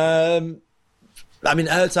course. I mean,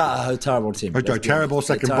 Hertha are a terrible team. They're terrible,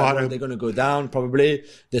 second bottom. They're going to go down, probably.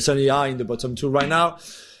 They certainly are in the bottom 2 right now.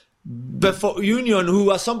 But for Union,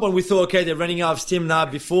 who at some point we thought, okay, they're running out of steam now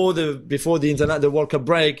before the World Cup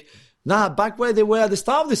break. Now, back where they were at the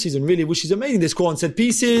start of the season, really, which is amazing. They score on set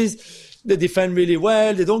pieces. They defend really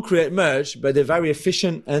well. They don't create much, but they're very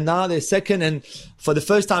efficient. And now they're second. And for the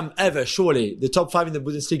first time ever, surely, the top 5 in the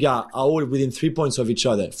Bundesliga are all within 3 points of each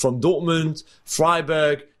other. From Dortmund,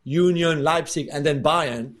 Freiburg, Union, Leipzig, and then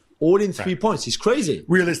Bayern. All in 3 points. It's crazy.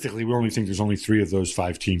 Realistically, we only think there's only 3 of those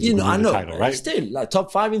 5 teams who win the title, right? Still, like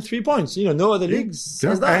top 5 in 3 points. No other leagues.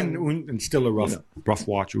 And still a rough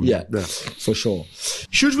watch. Yeah, for sure.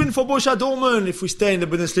 Huge win for Borussia Dortmund if we stay in the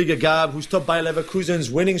Bundesliga, Gab, who's topped by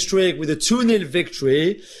Leverkusen's winning streak with a 2-0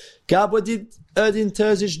 victory. Gab, what did Edin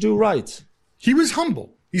Terzic do right? He was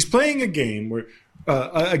humble. He's playing a game where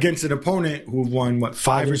against an opponent who won,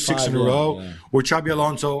 5 or 6 in a row, where Xabi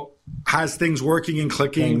Alonso has things working and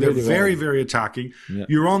clicking. They're very, very attacking. Yeah.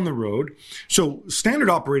 You're on the road. So standard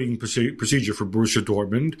operating procedure for Borussia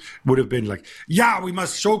Dortmund would have been like, we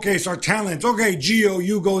must showcase our talents. Okay, Gio,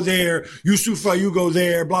 you go there. Youssoufa, you go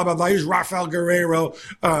there. Blah, blah, blah. Here's Rafael Guerreiro.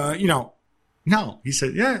 No. He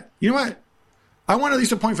said, you know what? I want at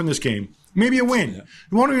least a point from this game. Maybe a win. Yeah.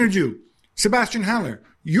 What are we going to do? Sebastian Haller.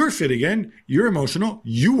 You're fit again. You're emotional.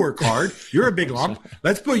 You work hard. You're a big lump.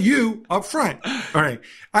 Let's put you up front. All right.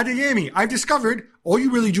 Adeyemi, I've discovered all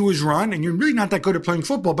you really do is run, and you're really not that good at playing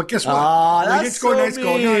football. But guess what? That's so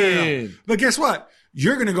mean. No. But guess what?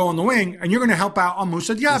 You're going to go on the wing, and you're going to help out on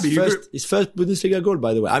Moussa Diaby. His first Bundesliga goal,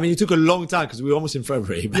 by the way. I mean, it took a long time because we were almost in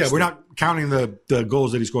February. We're not counting the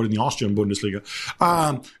goals that he scored in the Austrian Bundesliga.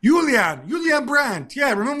 Julian Brandt.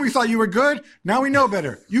 Yeah, remember we thought you were good? Now we know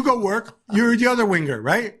better. You go work. You're the other winger,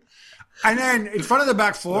 right? And then in front of the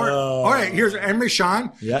back 4, all right, here's Emre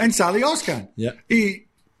Can and Salih Özcan. Yeah.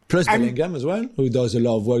 Plus Bellingham as well, who does a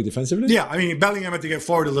lot of work defensively. Yeah, I mean, Bellingham had to get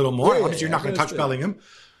forward a little more. Obviously, you're not going to touch Bellingham.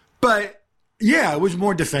 But... it was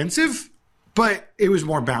more defensive, But it was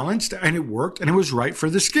more balanced, and it worked, and it was right for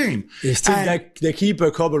this game. It's still the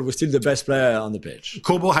keeper, Kobel, was still the best player on the pitch.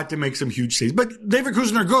 Kobel had to make some huge saves. But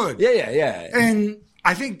Leverkusen are good. Yeah. And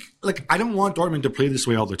I think, I don't want Dortmund to play this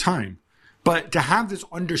way all the time. But to have this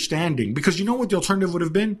understanding, because you know what the alternative would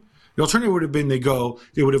have been? The alternative would have been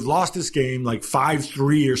they would have lost this game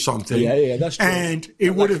 5-3 or something. Yeah, that's true. And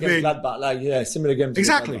it would have been similar game.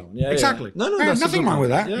 Exactly. Exactly. No, nothing wrong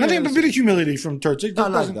with that. Nothing but a bit of humility from Terzic. I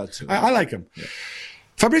like that too. I like him. Yeah.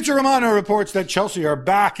 Fabrizio Romano reports that Chelsea are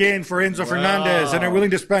back in for Enzo Fernandez and are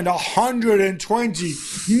willing to spend 120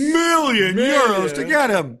 million euros to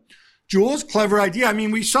get him. Jules, clever idea. I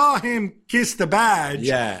mean, we saw him kiss the badge.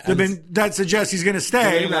 Yeah. That suggests he's going to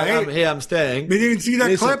stay, right? I'm staying. We didn't see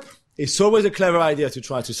that clip? It's always a clever idea to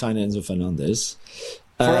try to sign Enzo Fernandez.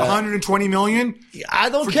 For 120 million? I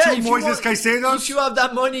don't for care. Two Moises Caicedos? If you have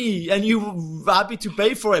that money and you're happy to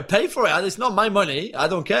pay for it, pay for it. It's not my money. I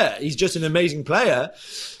don't care. He's just an amazing player.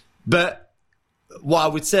 But what I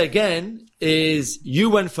would say again is you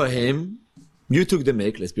went for him. You took the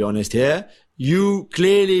mick, let's be honest here. You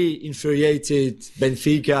clearly infuriated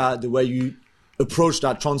Benfica the way you approached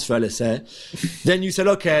that transfer, let's say. Then you said,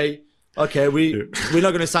 okay, we're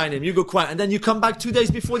not going to sign him. You go quiet. And then you come back 2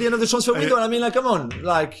 days before the end of the transfer window. I mean, come on.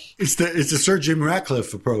 It's the Sir Jim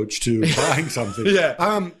Ratcliffe approach to buying something.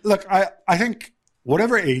 Yeah. Look, I think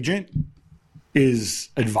whatever agent is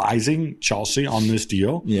advising Chelsea on this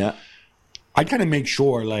deal, I'd kind of make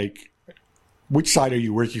sure, which side are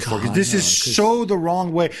you working for? Because this is so the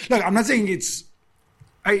wrong way. Look, I'm not saying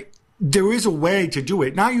there is a way to do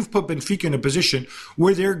it. Now you've put Benfica in a position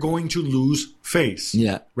where they're going to lose face.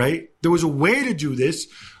 Yeah. Right? There was a way to do this.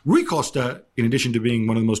 Rui Costa, in addition to being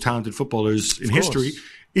one of the most talented footballers in history,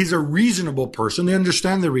 is a reasonable person. They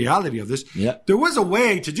understand the reality of this. Yeah. There was a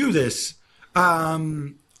way to do this.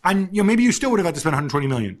 And maybe you still would have had to spend 120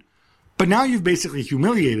 million. But now you've basically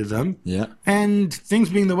humiliated them. Yeah. And things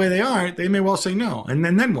being the way they are, they may well say no. And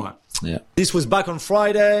then what? Yeah. This was back on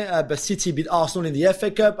Friday, but City beat Arsenal in the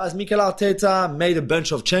FA Cup as Mikel Arteta made a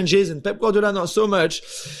bunch of changes and Pep Guardiola not so much.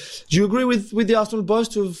 Do you agree with the Arsenal boss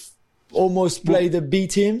to have almost played the B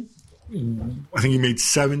team? I think he made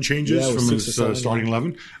 7 changes from his starting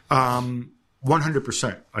 11. 100%.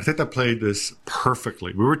 Arteta played this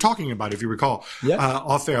perfectly. We were talking about it, if you recall,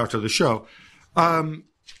 off air after the show.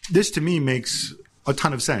 This to me makes a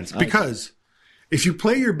ton of sense because if you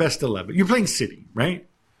play your best 11, you're playing City, right?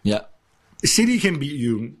 Yeah. City can beat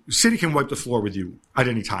you. City can wipe the floor with you at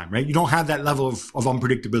any time, right? You don't have that level of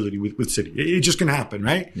unpredictability with City. It just can happen,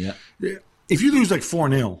 right? Yeah. If you lose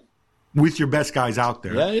 4-0 with your best guys out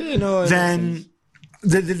there, then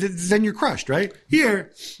you're crushed, right?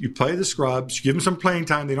 Here, you play the scrubs, you give them some playing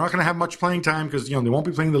time. They're not going to have much playing time because they won't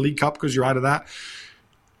be playing the League Cup because you're out of that.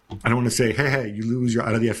 I don't want to say, hey, you lose, you're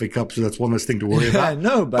out of the FA Cup, so that's one less thing to worry about.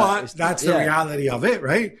 No, but that's the reality of it,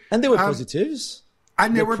 right? And there were positives.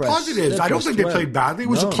 And there were positives. I don't think they played badly. It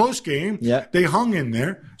was a close game. Yeah. They hung in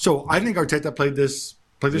there. So I think Arteta played this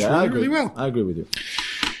really well. I agree with you.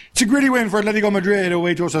 It's a gritty win for Atletico Madrid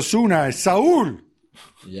away to Osasuna. Saúl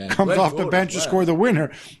comes off the bench to score the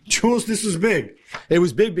winner. Jules, this was big. It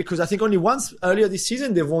was big because I think only once earlier this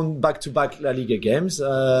season they've won back-to-back La Liga games.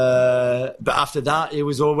 But after that, it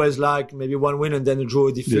was always maybe one win and then a draw,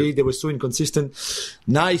 a defeat. Yeah. They were so inconsistent.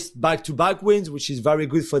 Nice back-to-back wins, which is very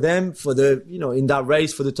good for them for the, in that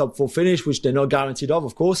race for the top 4 finish, which they're not guaranteed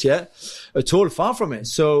of course, at all, far from it.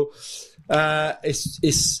 So,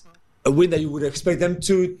 it's a win that you would expect them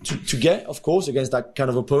to get, of course, against that kind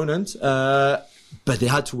of opponent. But they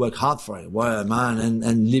had to work hard for it,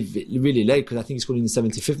 and live really late because I think it's scored in the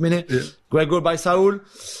 75th minute. Yeah. Great goal by Saúl,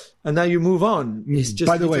 and now you move on. It's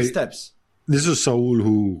just little steps. This is Saúl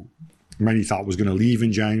who many thought was going to leave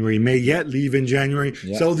in January, may yet leave in January.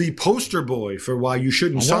 Yeah. So the poster boy for why you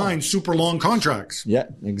shouldn't sign super long contracts. Yeah,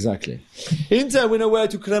 exactly. Inter win away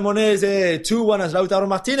to Cremonese 2-1 as Lautaro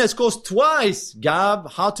Martinez scores twice.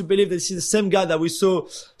 Gab, hard to believe this is the same guy that we saw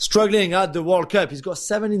struggling at the World Cup. He's got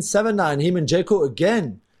 7 in 7 now, and him and Dzeko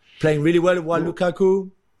again playing really well while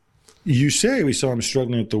Lukaku. You say we saw him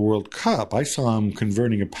struggling at the World Cup. I saw him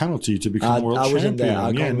converting a penalty to become world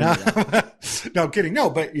champion. No, kidding. No,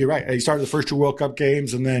 but you're right. He started the first 2 World Cup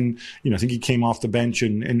games, and then I think he came off the bench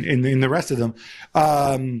and in the rest of them.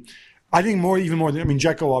 I think even more. I mean,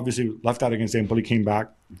 Dzeko obviously left out against Empoli, came back,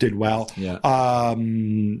 did well. Yeah.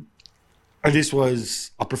 This was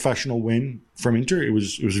a professional win from Inter. It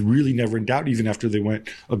was really never in doubt, even after they went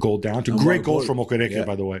a goal down. Great goal from Okereke,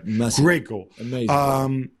 by the way. Massive. Great goal.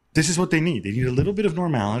 Amazing. This is what they need. They need a little bit of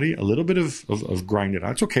normality, a little bit of grind it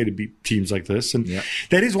out. It's okay to beat teams like this. And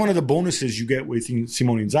that is one of the bonuses you get with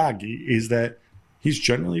Simone Inzaghi is that he's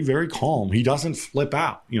generally very calm. He doesn't flip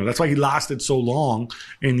out. That's why he lasted so long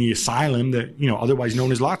in the asylum that, otherwise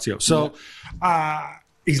known as Lazio. So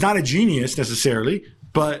he's not a genius necessarily,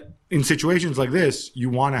 but in situations like this, you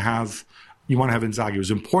want to have Inzaghi. It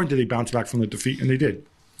was important that they bounce back from the defeat, and they did.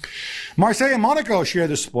 Marseille and Monaco share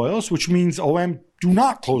the spoils, which means OM do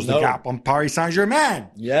not close the gap on Paris Saint-Germain.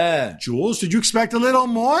 Yeah. Jules, did you expect a little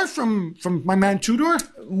more from my man Tudor?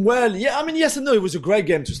 Well, yeah, I mean, yes and no. It was a great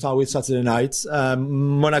game to start with Saturday night.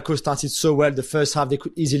 Monaco started so well. The first half, they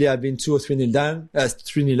could easily have been 2 or 3-0 down.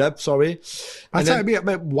 3-0 up, sorry.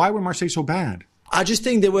 But why were Marseille so bad? I just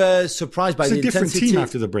think they were surprised by the intensity. It's a different team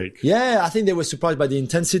after the break. Yeah, I think they were surprised by the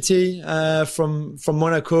intensity from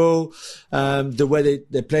Monaco. The way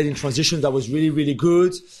they played in transition, that was really, really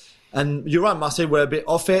good. And you're right, Marseille were a bit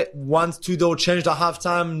off it. Once Tudor changed at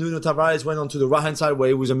halftime, Nuno Tavares went onto the right-hand side where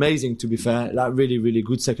it was amazing, to be fair. Like, really, really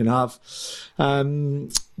good second half.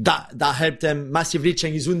 That helped them massively.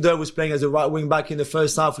 Cengiz Ünder was playing as a right wing-back in the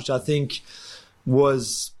first half, which I think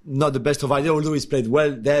was not the best of ideas, although he's played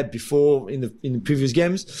well there before in the previous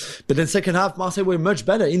games. But then second half, Marseille were much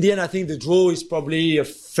better. In the end, I think the draw is probably a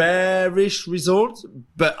fairish result,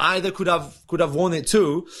 but either could have won it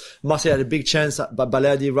too. Marseille had a big chance at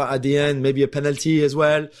Balerdi right at the end, maybe a penalty as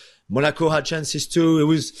well. Monaco had chances too.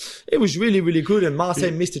 It was really, really good. And Marseille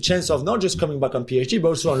missed a chance of not just coming back on PSG, but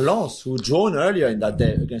also on Lens, who drawn earlier in that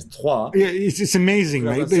day against Troyes. Yeah, it's amazing,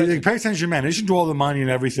 right? Paris Saint-Germain, they should draw the money and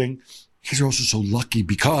everything. Because they're also so lucky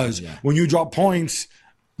because when you drop points,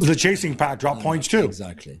 the chasing pack drop points too.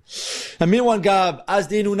 Exactly. And meanwhile, Gab,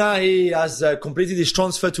 Azzedine Ounahi has completed his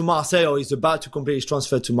transfer to Marseille, or is about to complete his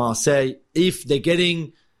transfer to Marseille. If they're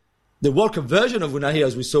getting the World Cup version of Ounahi,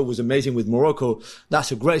 as we saw, was amazing with Morocco,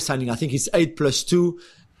 that's a great signing. I think it's 8+2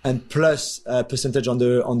 and plus percentage on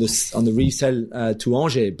the resale to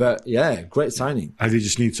Angers. But yeah, great signing. They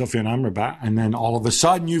just need Sofiane Amrabat, and then all of a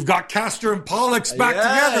sudden you've got Castor and Pollux back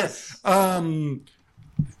together.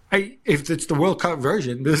 If it's the World Cup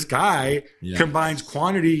version, this guy combines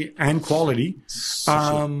quantity and quality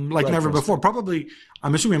like never before. Probably,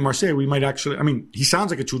 I'm assuming Marseille, we might actually, he sounds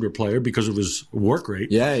like a Tudor player because of his work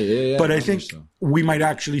rate. Yeah. But I think we might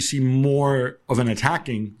actually see more of an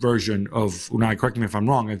attacking version of Ounahi. Correct me if I'm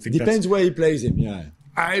wrong. I think depends where he plays him,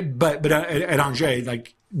 But at Angers,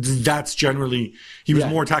 that's generally, he was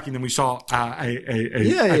more attacking than we saw at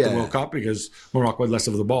the World Cup because Morocco had less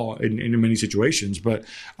of the ball in many situations. But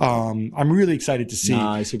I'm really excited to see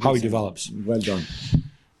how he develops. Well done.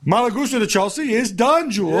 Malo Gusto to Chelsea is done,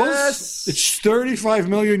 Jules. Yes. It's €35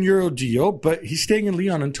 million deal, but he's staying in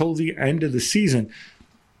Lyon until the end of the season.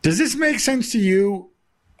 Does this make sense to you?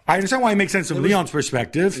 I understand why it makes sense from Lyon's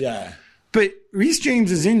perspective. Yeah. But Reece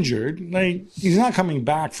James is injured. He's not coming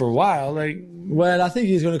back for a while. Well, I think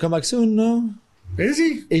he's going to come back soon, no? Is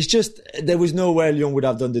he? It's just, there was no way Lyon would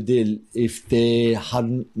have done the deal if they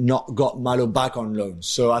had not got Malo back on loan.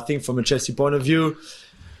 So I think from a Chelsea point of view,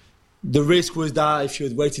 the risk was that if you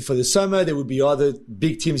had waited for the summer, there would be other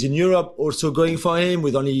big teams in Europe also going for him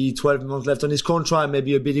with only 12 months left on his contract,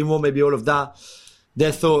 maybe a bit more, maybe all of that.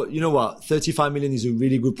 They thought, you know what, 35 million is a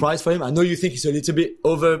really good price for him. I know you think it's a little bit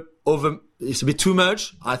over, it's a bit too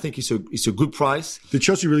much. I think it's a good price. Did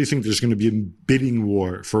Chelsea really think there's going to be a bidding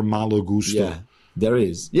war for Malo Gusto? Yeah. There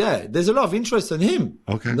is. Yeah, there's a lot of interest in him.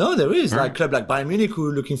 Okay. No, there is. All Club like Bayern Munich who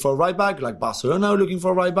are looking for a right back, like Barcelona who are looking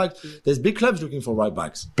for a right back. There's big clubs looking for right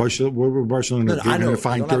backs. Barcelona going to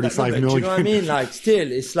find 35 million. Do you know what I mean?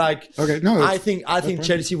 Still, it's like, okay, no, I think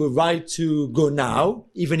Chelsea were right to go now,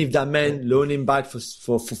 even if that meant loan him back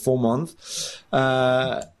for 4 months.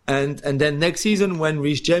 And then next season when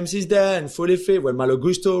Reece James is there and fully fit, when Malo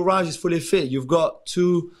Gusto arrives is fully fit, you've got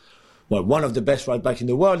one of the best right backs in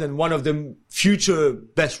the world and one of the future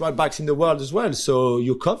best right backs in the world as well. So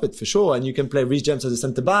you're covered for sure. And you can play Reece James as a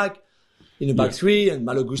centre back in a back three and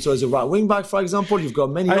Malo Gusto as a right wing back, for example. You've got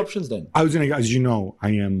many options then. I was going to, as you know, I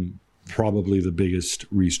am probably the biggest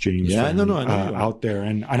Reece James fan out there.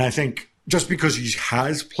 And I think just because he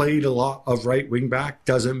has played a lot of right wing back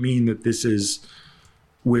doesn't mean that this is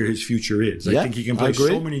where his future is. I think he can play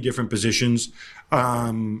so many different positions.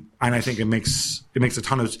 And I think it makes a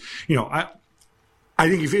ton of, I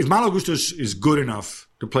think if Malo Gusto is good enough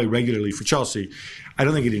to play regularly for Chelsea, I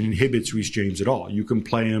don't think it inhibits Reece James at all. You can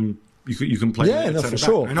play him. You can play him at center back.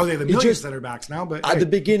 Sure. I know they have a million center backs now, but at the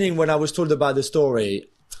beginning when I was told about the story,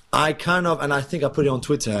 I and I think I put it on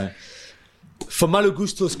Twitter, for Malo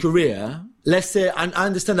Gusto's career, let's say, and I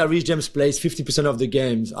understand that Reece James plays 50% of the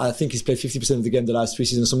games. I think he's played 50% of the game the last 3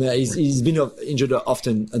 seasons. Something like that. He's been injured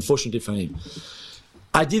often, unfortunately for him.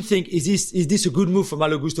 I did think, is this a good move for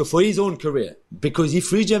Malo Gusto for his own career? Because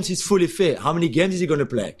if Reece James is fully fit, how many games is he going to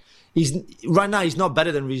play? right now he's not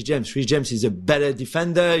better than Reece James. Reece James is a better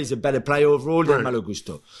defender, he's a better player overall than Malo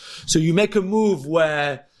Gusto. So you make a move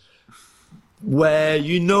where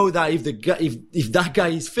you know that if that guy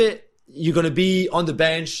is fit, you're going to be on the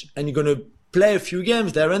bench and you're going to play a few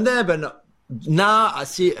games there and there. But now I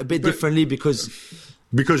see it a bit differently because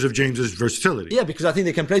of James's versatility. Yeah, because I think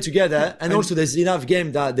they can play together, and also there's enough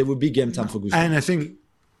game that there will be game time for Gusto. And I think,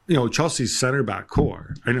 Chelsea's center back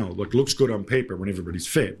core, I know, looks good on paper when everybody's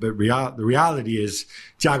fit, but the reality is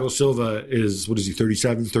Thiago Silva is,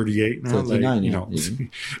 37, 38 now? 39,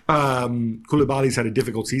 Koulibaly's had a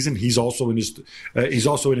difficult season. He's also in his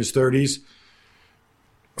 30s.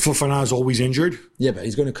 Fofana's always injured. Yeah, but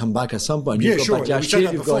he's going to come back at some point. You've got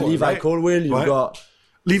Badiashile, you've got Levi Colwill, you've got...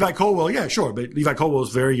 Levi Colwill, yeah, sure. But Levi Colwill is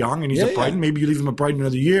very young and he's at Brighton. Maybe you leave him at Brighton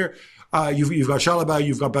another year. You've got Chalobah,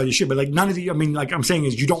 you've got Badiashile. But none of the, I'm saying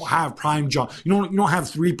is you don't have prime John. You don't have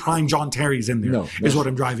 3 prime John Terrys in there, is what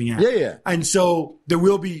I'm driving at. Yeah. And so there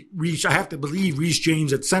will be I have to believe Reece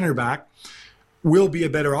James at center back will be a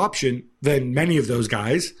better option than many of those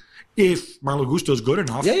guys. If Malo Gusto is good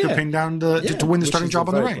enough to pin down to win the starting job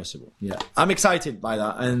on the right. Possible. Yeah, I'm excited by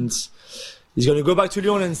that. And he's going to go back to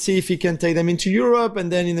Lyon and see if he can take them into Europe. And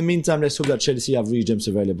then in the meantime, let's hope that Chelsea have Reece James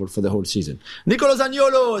available for the whole season. Nicolo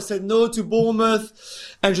Zaniolo said no to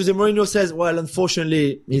Bournemouth. And Jose Mourinho says, well,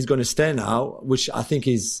 unfortunately, he's going to stay now, which I think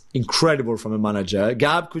is incredible from a manager.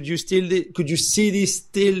 Gab, could you see this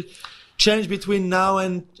still change between now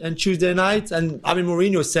and Tuesday night? And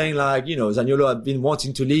Mourinho saying Zaniolo had been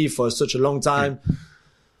wanting to leave for such a long time.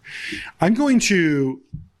 I'm going to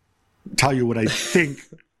tell you what I think,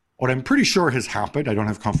 what I'm pretty sure has happened. I don't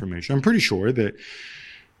have confirmation. I'm pretty sure that,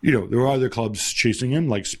 there are other clubs chasing him,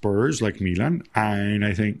 like Spurs, like Milan. And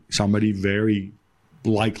I think somebody very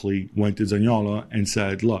likely went to Zaniolo and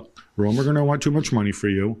said, look, Rome are going to want too much money for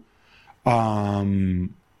you.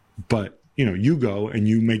 But you go and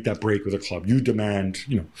you make that break with a club. You demand,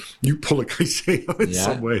 you pull a Caicedo in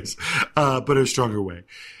some ways, but in a stronger way.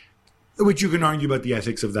 Which you can argue about the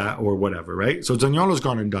ethics of that or whatever, right? So Zaniolo's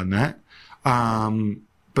gone and done that.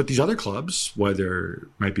 But these other clubs, whether it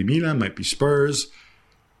might be Milan, might be Spurs,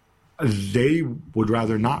 they would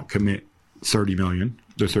rather not commit 30 million,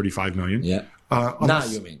 or 35 million. Yeah.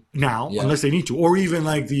 Unless they need to, or even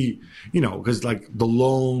because the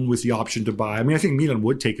loan with the option to buy. I think Milan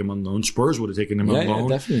would take him on loan. Spurs would have taken him on loan,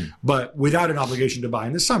 definitely. But without an obligation to buy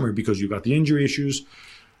in the summer because you've got the injury issues.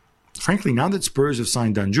 Frankly, now that Spurs have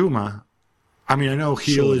signed Danjuma, I know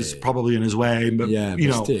Heel is probably in his way, but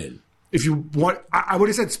still. If you want, I would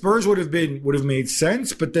have said Spurs would have made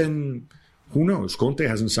sense, but then. Who knows? Conte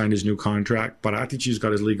hasn't signed his new contract. Paratici's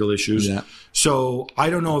got his legal issues. Yeah. So I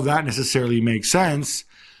don't know if that necessarily makes sense.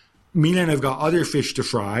 Milan have got other fish to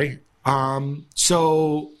fry.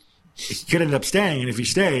 So he could end up staying. And if he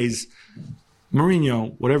stays,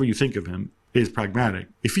 Mourinho, whatever you think of him, is pragmatic.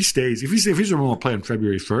 If he stays, if he's going to play on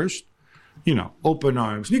February 1st, open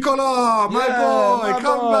arms. Nicola, my boy,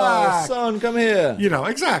 come back. Son, come here.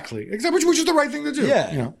 Exactly. Which is the right thing to do.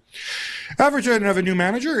 Yeah. Everton have a new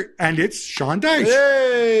manager, and it's Sean Dyche.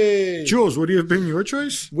 Hey! Jules, would you have been your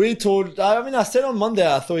choice? I said on Monday,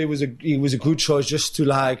 I thought it was a good choice just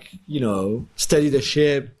to steady the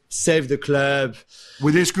ship, save the club.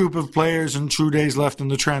 With this group of players and 2 days left in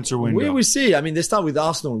the transfer window. We will see. They start with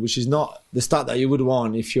Arsenal, which is not the start that you would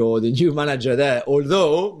want if you're the new manager there.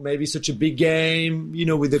 Although, maybe such a big game,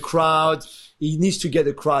 with the crowd. He needs to get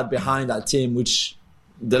the crowd behind that team, which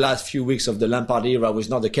the last few weeks of the Lampard era was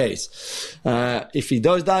not the case. If he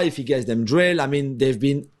does that, if he gets them drilled, they've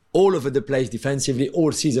been all over the place defensively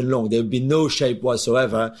all season long. There will be no shape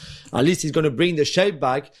whatsoever. At least he's going to bring the shape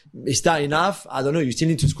back. Is that enough? I don't know. You still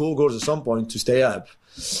need to score goals at some point to stay up.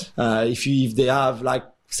 If they have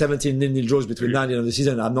 17-0 draws between now and the end of the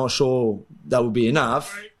season, I'm not sure that would be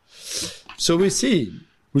enough. So we'll see.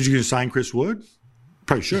 Would you going to sign Chris Wood?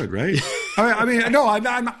 Probably should, right? No,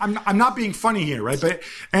 I'm not being funny here, right? But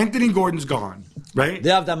Anthony Gordon's gone, right? They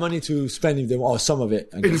have that money to spend or some of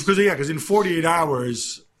it. Because in 48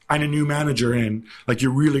 hours and a new manager in,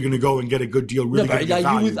 you're really going to go and get a good deal, really good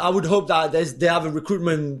value. I would hope that they have a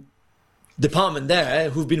recruitment department there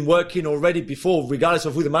who've been working already before, regardless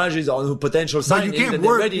of who the manager is or who potential signing. But you can't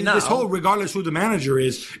work this whole regardless who the manager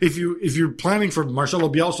is. If you're planning for Marcelo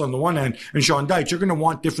Bielsa on the one hand and Sean Dyche, you're going to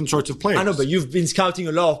want different sorts of players. I know, but you've been scouting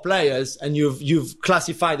a lot of players and you've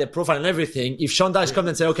classified their profile and everything. If Sean Dyche comes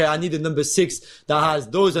and say, okay, I need a number 6 that has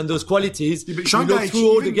those and those qualities, you go through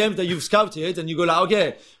all the games that you've scouted and you go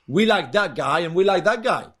okay, we like that guy and we like that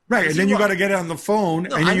guy. Right, and then you got to get it on the phone,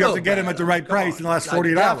 and then you have to get him at the right price in the last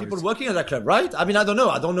 48 there hours. are people working at that club, right? I mean, I don't know.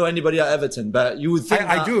 I don't know anybody at Everton, but you would think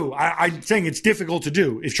I do. I'm saying it's difficult to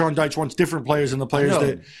do if Sean Dyche wants different players than the players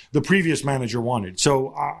that the previous manager wanted.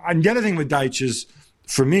 So, and the other thing with Dyche is,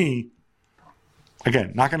 for me,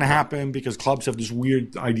 again, not going to happen because clubs have this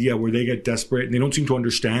weird idea where they get desperate and they don't seem to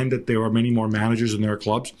understand that there are many more managers in their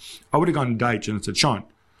clubs. I would have gone to Dyche and said, Sean.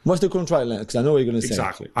 What's the contract length? Because I know what you're going to say.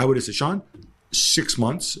 Exactly. I would have said, Sean, 6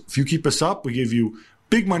 months. If you keep us up, we give you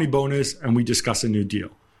big money bonus and we discuss a new deal.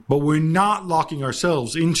 But we're not locking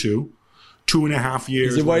ourselves into 2.5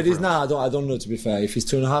 years. Is it what it is now? I don't know, to be fair. If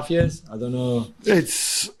it's 2.5 years, I don't know.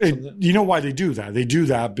 You know why they do that? They do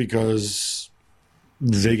that because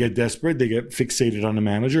they get desperate. They get fixated on the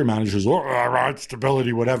manager. Managers,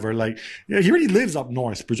 stability, whatever. Like, he already lives up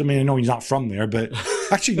north. I mean, I know he's not from there, but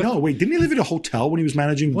actually, no. Wait, didn't he live in a hotel when he was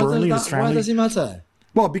managing Burnley with his family? Why does it matter?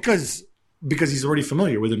 Well, because he's already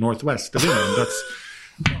familiar with the northwest of England.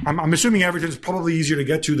 I'm assuming Everton's probably easier to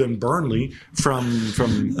get to than Burnley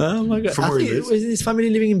from oh my God. from where he lives. Is his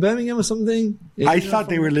family living in Birmingham or something? I thought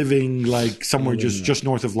they were living like somewhere just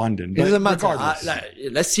north of London. It doesn't matter.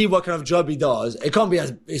 Let's see what kind of job he does. It can't be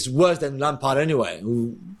it's worse than Lampard anyway.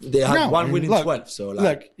 They had one win in 12. So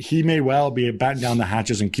look, he may well be batting down the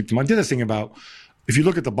hatches and keep them on. The other thing about, if you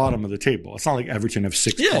look at the bottom of the table, it's not like Everton have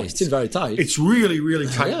 6 points. Yeah, it's still very tight. It's really, really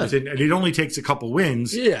tight. And it only takes a couple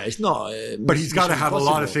wins. Yeah, it's not. But he's got to have a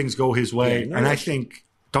lot of things go his way. Yeah, I think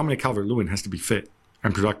Dominic Calvert-Lewin has to be fit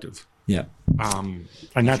and productive. Yeah.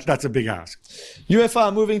 And that's a big ask. UEFA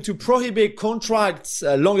are moving to prohibit contracts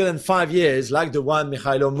longer than 5 years, like the one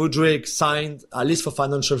Mykhailo Mudryk signed, at least for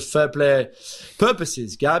financial fair play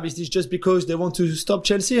purposes. Gab, is this just because they want to stop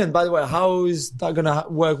Chelsea? And by the way, how is that going to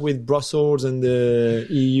work with Brussels and the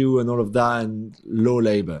EU and all of that and low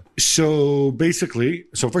labour? So basically,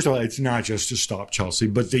 first of all, it's not just to stop Chelsea,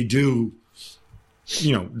 but they do,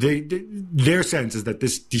 their sense is that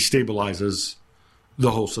this destabilizes the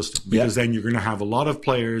whole system, because then you're going to have a lot of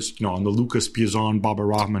players, on the Lucas Piazon, Baba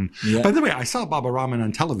Rahman. Yeah. By the way, I saw Baba Rahman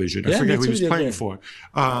on television. I forget who he was playing for.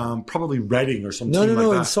 Probably Reading or something like that.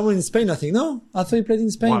 No, someone in Spain, I think. No, I thought he played in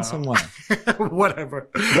Spain somewhere. Whatever.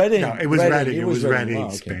 Reading. No, it was Reading. It was Reading,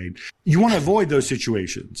 Spain. You want to avoid those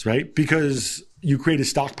situations, right? Because you create a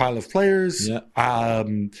stockpile of players. Yeah.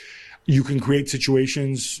 You can create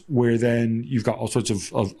situations where then you've got all sorts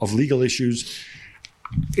of legal issues.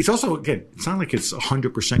 It's also, again, it's not like it's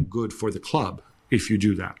 100% good for the club if you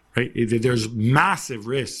do that, right? There's massive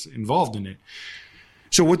risks involved in it.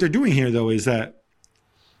 So what they're doing here, though, is that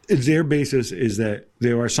their basis is that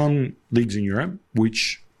there are some leagues in Europe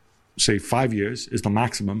which say 5 years is the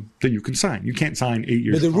maximum that you can sign. You can't sign 8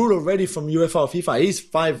 years. But the rule already from UEFA or FIFA is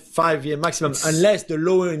five-year maximum, unless the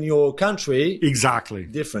law in your country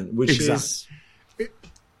different, which is...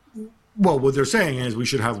 Well, what they're saying is we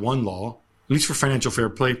should have one law, at least for financial fair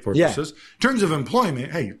play purposes. In terms of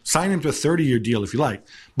employment, hey, sign him to a 30-year deal if you like.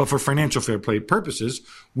 But for financial fair play purposes,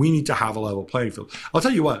 we need to have a level playing field. I'll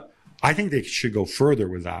tell you what, I think they should go further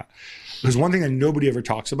with that. Because one thing that nobody ever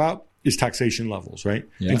talks about is taxation levels, right?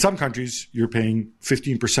 Yeah. In some countries, you're paying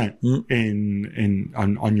 15%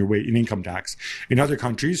 on your weight in income tax. In other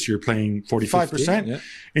countries, you're paying 45%. Yeah.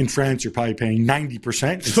 In France, you're probably paying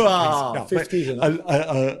 90%. Wow,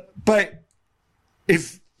 50%. But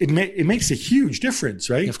if it makes a huge difference,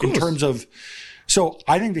 right? Of course. In terms of, so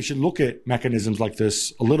I think they should look at mechanisms like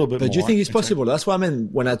this a little bit more. But do you think it's possible? That's what I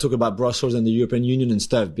meant when I talk about Brussels and the European Union and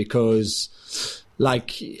stuff, because I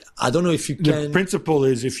don't know if you can. The principle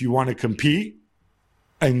is if you want to compete,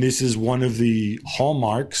 and this is one of the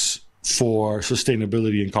hallmarks for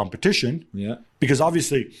sustainability and competition. Yeah. Because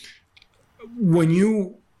obviously, when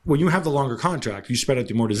you have the longer contract, you spread out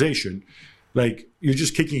the amortization. Like, you're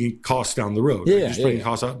just kicking costs down the road. Yeah, right? You're just putting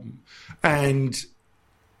costs up. And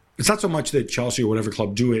it's not so much that Chelsea or whatever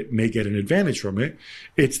club do it may get an advantage from it.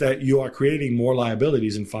 It's that you are creating more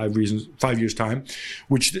liabilities in 5 years' time,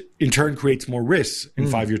 which in turn creates more risks in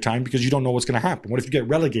 5 years' time, because you don't know what's going to happen. What if you get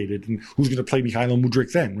relegated, and who's going to play Mykhailo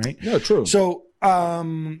Mudryk then, right? Yeah, true. So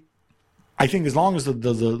I think as long as the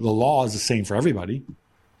law is the same for everybody,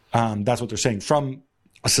 that's what they're saying. From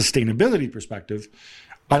a sustainability perspective,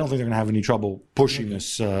 I don't think they're going to have any trouble pushing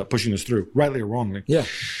this through, rightly or wrongly. Yeah.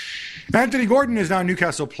 Anthony Gordon is now a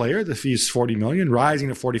Newcastle player. The fee is $40 million, rising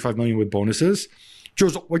to $45 million with bonuses.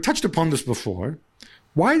 Jules, we touched upon this before.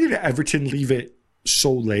 Why did Everton leave it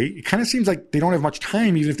so late? It kind of seems like they don't have much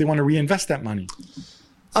time, even if they want to reinvest that money.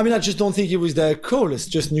 I mean, I just don't think it was their call. It's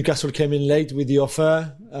just Newcastle came in late with the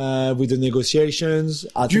offer, with the negotiations.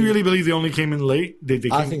 Do you really believe they only came in late?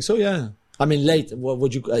 I think so, yeah. I mean, late. What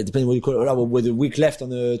would you depending what you call it? With a week left on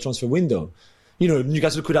the transfer window,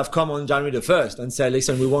 Newcastle could have come on January the 1st and said,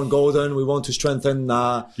 listen, we want Gordon, we want to strengthen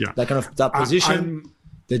that position.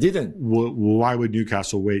 They didn't. Why would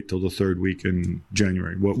Newcastle wait till the third week in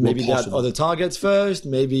January? Maybe they had other targets first,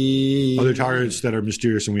 maybe... Other targets that are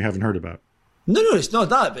mysterious and we haven't heard about. No, it's not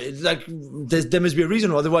that. But it's like, there must be a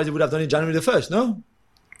reason, otherwise they would have done it January the 1st, no?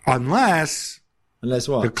 Unless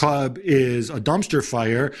what? The club is a dumpster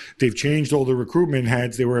fire. They've changed all the recruitment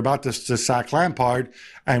heads. They were about to sack Lampard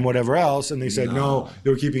and whatever else. And they said, no,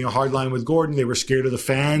 they were keeping a hard line with Gordon. They were scared of the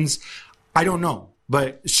fans. I don't know.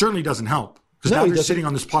 But it certainly doesn't help. Because now they're sitting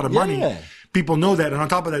on this pot of money. Yeah. People know that. And on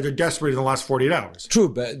top of that, they're desperate in the last 48 hours. True,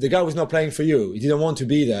 but the guy was not playing for you. He didn't want to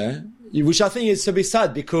be there. Which I think is a bit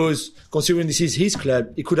sad because considering this is his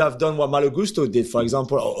club, he could have done what Malo Gusto did, for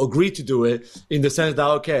example, or agreed to do it in the sense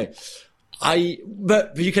that,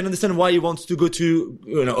 but you can understand why he wants to go to,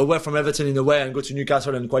 away from Everton in a way and go to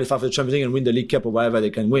Newcastle and qualify for the Champions League and win the League Cup or whatever they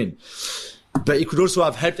can win. But he could also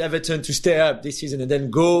have helped Everton to stay up this season and then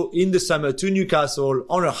go in the summer to Newcastle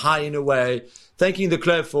on a high in a way, thanking the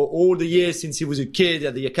club for all the years since he was a kid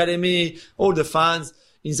at the academy, all the fans,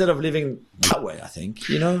 instead of living that way, I think,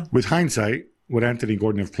 With hindsight, would Anthony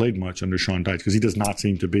Gordon have played much under Sean Dyche? Because he does not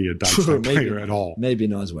seem to be a Dyche player at all. Maybe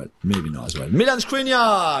not as well. Milan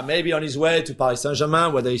Skriniar, maybe on his way to Paris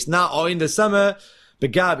Saint-Germain, whether it's now or in the summer.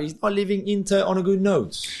 But Gab, he's not leaving Inter on a good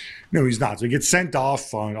note. No, he's not. So he gets sent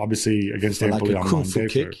off, obviously, against Empoli on Monday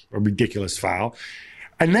for a ridiculous foul.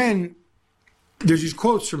 And then there's these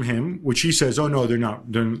quotes from him, which he says, oh, no, they're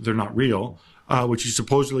not real, which he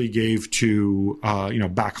supposedly gave to,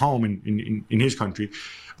 back home in his country.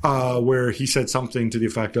 Where he said something to the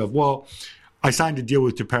effect of, well, I signed a deal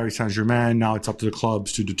with Paris Saint-Germain. Now it's up to the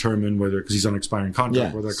clubs to determine whether, because he's on expiring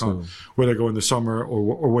contract, whether I go in the summer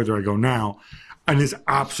or whether I go now. And this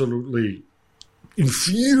absolutely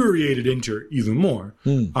infuriated Inter even more.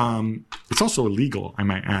 It's also illegal, I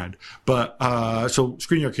might add. But so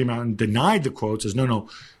Skriniar came out and denied the quote, says, no,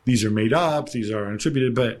 these are made up, these are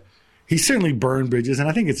unattributed. But he certainly burned bridges. And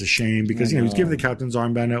I think it's a shame because, he was given the captain's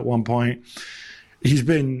armband at one point. He's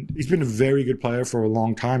been a very good player for a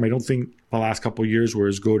long time. I don't think the last couple of years were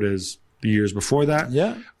as good as the years before that.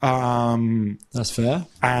 Yeah, that's fair.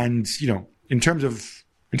 And in terms of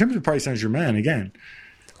Paris Saint-Germain, again,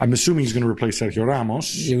 I'm assuming he's going to replace Sergio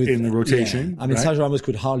Ramos in the rotation. Yeah. I mean, right? Sergio Ramos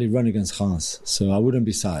could hardly run against France, so I wouldn't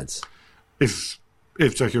be sad if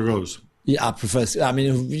Sergio goes. Yeah, I prefer. I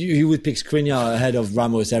mean, you would pick Skriniar ahead of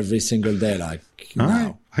Ramos every single day, like now.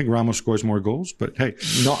 Right. I think Ramos scores more goals, but hey,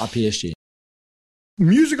 not at PSG.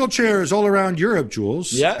 Musical chairs all around Europe,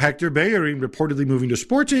 Jules. Yeah. Hector Bellerin reportedly moving to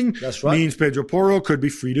Sporting. That's right. Means Pedro Porro could be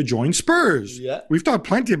free to join Spurs. Yeah. We've talked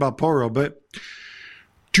plenty about Porro, but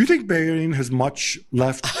do you think Bellerin has much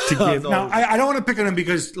left to give? No. Now, I don't want to pick on him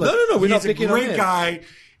because no, we're not picking on him. He's a great guy.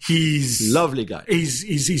 He's lovely guy.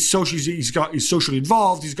 He's socially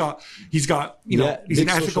involved. He's got he's an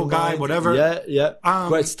ethical guy. Whatever. Yeah.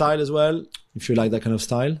 Great style as well. If you like that kind of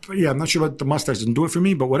style. But yeah, I'm not sure about the mustache. Doesn't do it for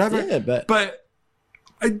me, but whatever. Yeah, but.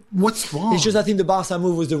 What's wrong? It's just I think the Barca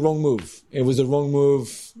move was the wrong move. It was the wrong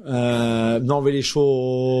move. Not really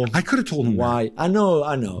sure. I could have told him why. That. I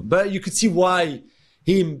know. But you could see why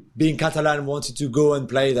him being Catalan wanted to go and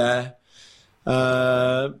play there.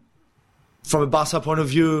 From a Barca point of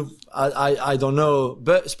view, I don't know.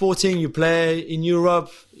 But Sporting, you play in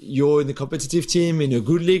Europe. You're in a competitive team in a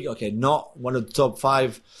good league. Okay, not one of the top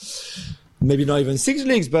 5, maybe not even 6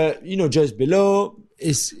 leagues, but just below.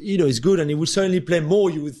 It's good, and he would certainly play more.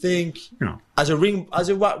 You would think as a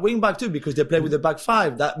wing back too, because they play with a back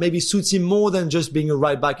 5. That maybe suits him more than just being a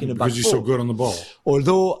right back in a back 4. Because he's so good on the ball.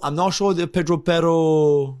 Although I'm not sure the Pedro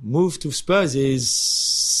Porro move to Spurs is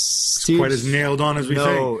still quite as nailed on as we think.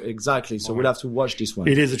 No, exactly. So we'll have to watch this one.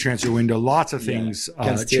 It is a transfer window. Lots of things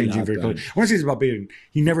changing very quickly. I want to say this about Bellerin.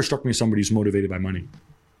 He never struck me as somebody who's motivated by money.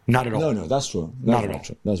 Not at all. No, that's true. Not at all.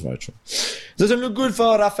 That's very true. Doesn't look good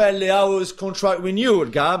for Rafael Leao's contract renewal,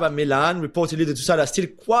 Gab, at Milan. Reportedly, the two sides are still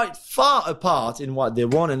quite far apart in what they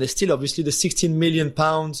want, and there's still obviously the £16 million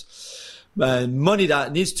money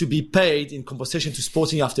that needs to be paid in compensation to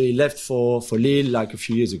Sporting after he left for Lille like a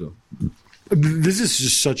few years ago. This is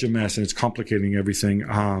just such a mess, and it's complicating everything.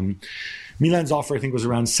 Milan's offer, I think, was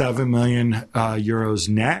around 7 million euros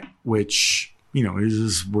net, which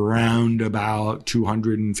is around about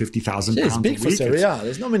 250,000 pounds it's big a week. For Serie A.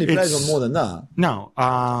 There's not many players on more than that. No.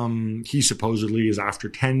 He supposedly is after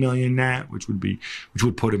 10 million net, which would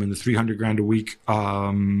put him in the 300 grand a week,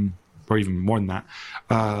 or even more than that,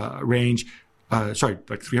 range.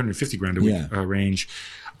 Like 350 grand a week range.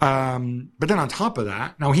 But then on top of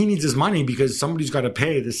that, now he needs his money because somebody's got to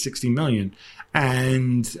pay this 60 million.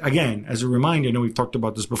 And again, as a reminder, I know we've talked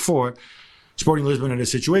about this before, Sporting Lisbon had a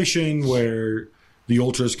situation where the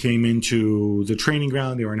Ultras came into the training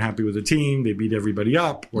ground. They were unhappy with the team. They beat everybody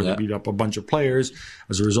up, or they beat up a bunch of players.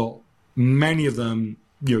 As a result, many of them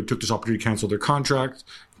took this opportunity to cancel their contract,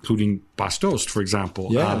 including Bastos, for example.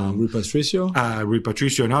 Rui Patricio. Rui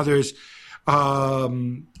Patricio and others.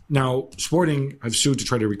 Now, Sporting have sued to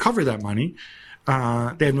try to recover that money.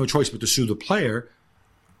 They have no choice but to sue the player.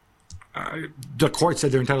 The court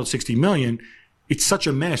said they're entitled to 60 million. It's such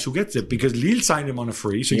a mess. Who gets it? Because Lille signed him on a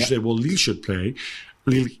free. So you say, well, Lille should play.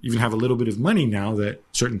 Lille even have a little bit of money now that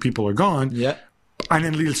certain people are gone. Yeah. And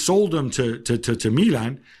then Lille sold him to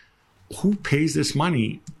Milan. Who pays this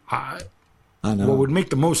money? I know. What would make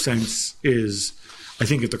the most sense is, I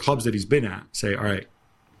think, if the clubs that he's been at say, all right,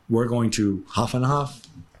 we're going to half and half.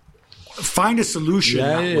 Find a solution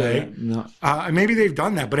that way. No. And maybe they've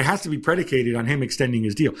done that, but it has to be predicated on him extending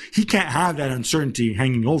his deal. He can't have that uncertainty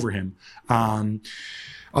hanging over him.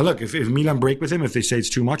 Look, if Milan break with him, if they say it's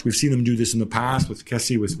too much, we've seen them do this in the past with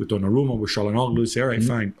Kessie, with Donnarumma, with Çalhanoğlu. Say, all right,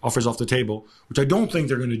 fine, offers off the table, which I don't think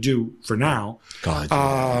they're going to do for now. God,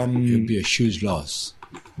 it would be a huge loss.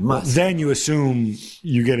 Then you assume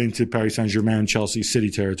you get into Paris Saint-Germain, Chelsea, City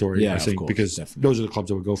territory, I think, because those are the clubs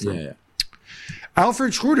that would go for him.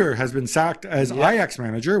 Alfred Schroeder has been sacked as Ajax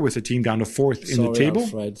manager with the team down to fourth in the table.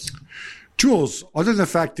 Alfred. Jules, other than the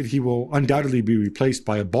fact that he will undoubtedly be replaced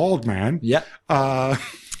by a bald man,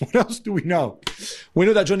 what else do we know? We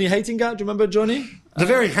know that Johnny Heitinga, do you remember Johnny? The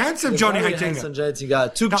very handsome Johnny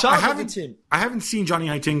Heitinga took charge of the team. I haven't seen Johnny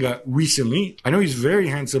Heitinga recently. I know he's a very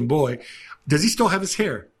handsome boy. Does he still have his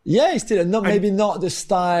hair? Yeah, he's still maybe not the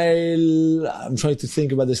style. I'm trying to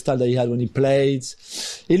think about the style that he had when he played.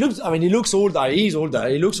 He looks older. He's older.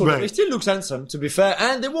 He looks older. Right. He still looks handsome, to be fair.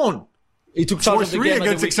 And they won. He took charge of the game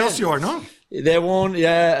against Excelsior, no? They won,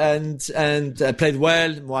 and played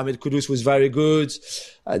well. Mohamed Kudus was very good.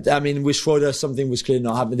 With Schroeder, something was clearly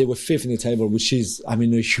not happening. They were fifth in the table, which is, a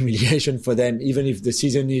humiliation for them, even if the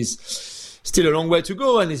season is still a long way to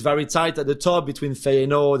go, and it's very tight at the top between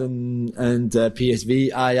Feyenoord and PSV,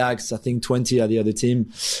 Ajax. I think 20 are the other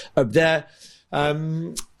team up there.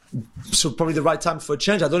 So probably the right time for a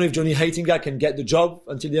change. I don't know if Johnny Heitinga can get the job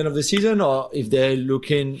until the end of the season, or if they're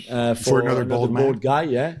looking for another bald guy.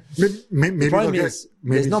 Yeah. Maybe the problem is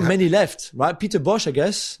there's not many left, right? Peter Bosch, I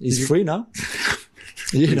guess, is free now.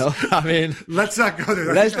 Let's not go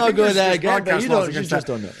there. Let's not go there again. But you just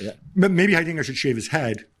don't know. Yeah. Maybe Heitinga should shave his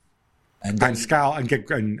head. And scowl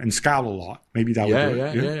and scowl a lot. Maybe that would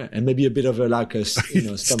work. Yeah. And maybe a bit of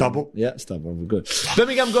stubble. Yeah, stubble. Good.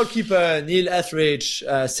 Birmingham goalkeeper Neil Etheridge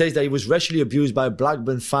says that he was racially abused by a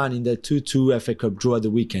Blackburn fan in the 2-2 FA Cup draw at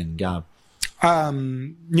the weekend. Gab.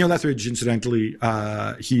 Neil Etheridge, incidentally,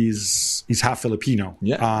 he's half Filipino.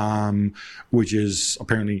 Yeah. Which is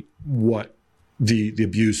apparently what the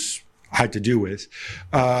abuse had to do with.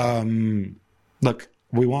 Look,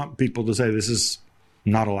 we want people to say this is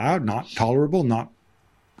not allowed, not tolerable,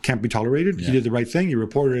 can't be tolerated. Yeah. He did the right thing. He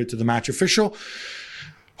reported it to the match official.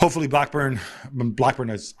 Hopefully Blackburn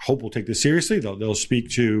has hope will take this seriously. They'll speak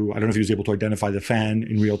to, I don't know if he was able to identify the fan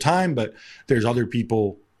in real time, but there's other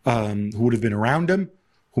people who would have been around him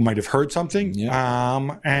who might have heard something.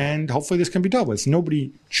 Yeah. And hopefully this can be dealt with.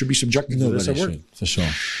 Nobody should be subjected to this at work. For sure.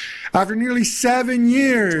 After nearly 7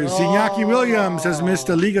 years, Iñaki Williams has missed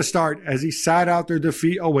a Liga start as he sat out their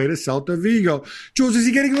defeat away to Celta Vigo. Jules, is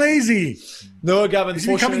he getting lazy? No, Gavin. Is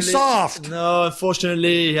he becoming soft? No,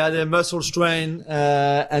 unfortunately, he had a muscle strain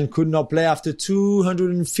and could not play after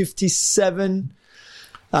 257.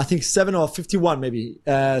 I think 7 or 51 maybe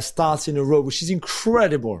starts in a row, which is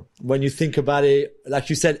incredible when you think about it. Like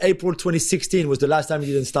you said, April 2016 was the last time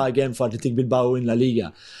he didn't start a game for Athletic Bilbao in La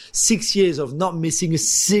Liga. 6 years of not missing a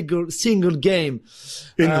single game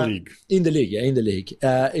in the league. In the league,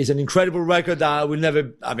 is an incredible record that will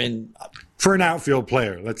never. For an outfield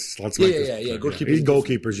player, let's make this.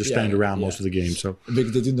 Goalkeepers just stand around most of the game, so they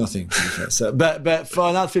do nothing. But for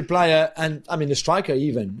an outfield player, and a striker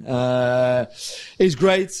even, is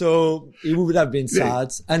great. So it would have been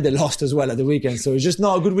sad, and they lost as well at the weekend. So it's just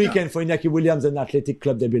not a good weekend for Iñaki Williams and Athletic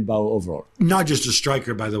Club de Bilbao overall. Not just a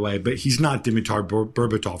striker, by the way, but he's not Dimitar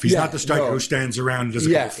Berbatov. He's not the striker who stands around and does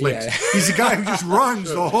a couple flicks. He's a guy who just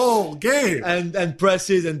runs the whole game and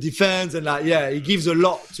presses and defends and he gives a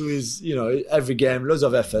lot to his every game, loads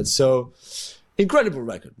of effort. So incredible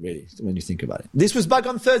record, really, when you think about it. This was back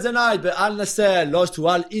on Thursday night, but Al Nassr lost to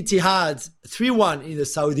Al Ittihad 3-1 in the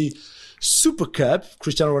Saudi Super Cup.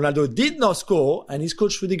 Cristiano Ronaldo did not score, and his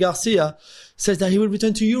coach Rudy Garcia says that he will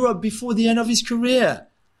return to Europe before the end of his career.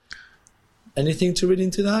 Anything to read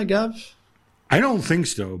into that, Gab? I don't think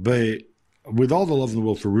so, but with all the love in the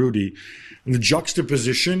world for Rudy, the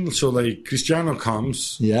juxtaposition, so like Cristiano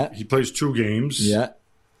comes, he plays 2 games,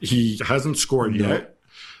 he hasn't scored yet,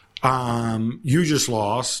 you just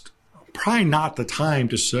lost, probably not the time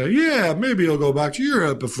to say, maybe he'll go back to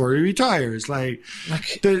Europe before he retires.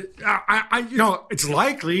 It's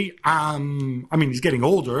likely. I mean, he's getting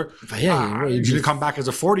older. He's going to come back as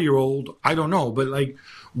a 40-year-old. I don't know, but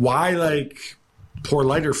why pour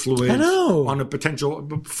lighter fluid on a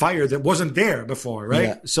potential fire that wasn't there before, right?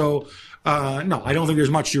 Yeah. So, no, I don't think there's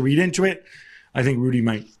much to read into it. I think Rudy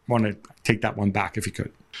might want to take that one back if he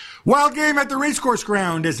could. Wild game at the Racecourse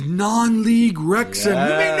Ground as non-league Wrexham.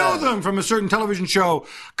 You may know them from a certain television show.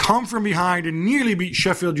 Come from behind and nearly beat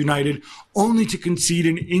Sheffield United, only to concede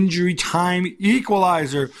an injury time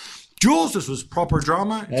equalizer. Jules, this was proper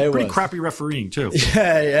drama. It's pretty crappy refereeing too.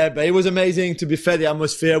 Yeah, but it was amazing. To be fair, the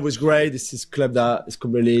atmosphere was great. This is a club that is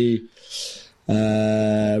completely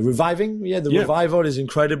reviving. Revival is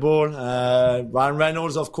incredible. Ryan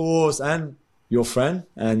Reynolds, of course, and your friend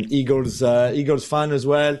and Eagles fan as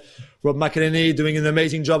well. Rob McElhenney doing an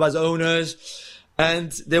amazing job as owners. And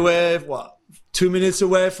they were, 2 minutes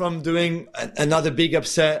away from doing another big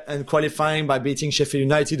upset and qualifying by beating Sheffield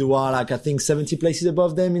United, who are I think 70 places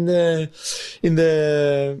above them in the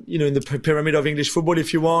pyramid of English football,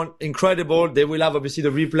 if you want. Incredible. They will have obviously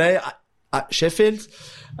the replay at Sheffield.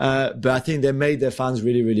 But I think they made their fans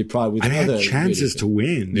really, really proud. They had chances to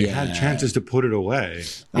win. They had chances to put it away.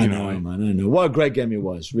 I know, man. I know. What a great game it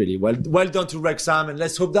was, really. Well done to Wrexham, and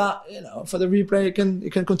let's hope that, for the replay, it can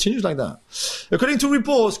continue like that. According to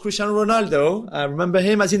reports, Cristiano Ronaldo, remember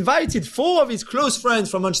him, has invited 4 of his close friends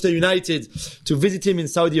from Manchester United to visit him in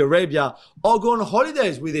Saudi Arabia or go on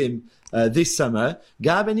holidays with him this summer.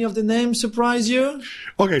 Gab, any of the names surprise you?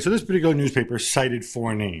 Okay, so this particular newspaper cited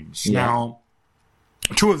 4 names. Yeah. Now,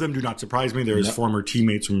 2 of them do not surprise me. They're his former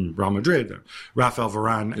teammates from Real Madrid, Rafael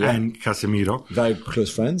Varane and Casemiro. Very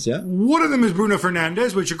close friends, yeah. One of them is Bruno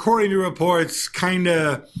Fernandes, which according to reports, kind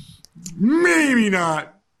of maybe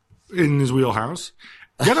not in his wheelhouse.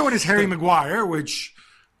 The other one is Harry Maguire, which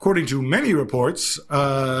according to many reports,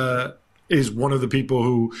 is one of the people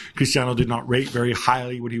who Cristiano did not rate very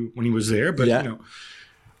highly when he was there. But,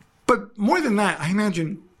 but more than that, I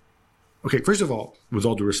imagine... Okay, first of all, with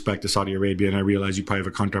all due respect to Saudi Arabia, and I realize you probably have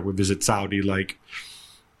a contract with Visit Saudi,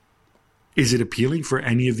 is it appealing for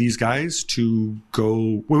any of these guys to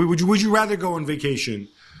go... Would you rather go on vacation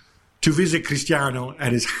to visit Cristiano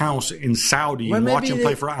at his house in Saudi and watch him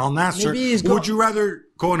play for Al Nassr? Or would you rather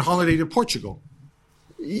go on holiday to Portugal?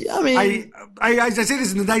 I mean... I say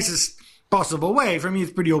this in the nicest possible way. For me,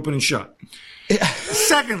 it's pretty open and shut.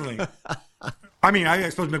 Secondly... I mean, I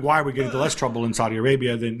suppose Maguire would get into less trouble in Saudi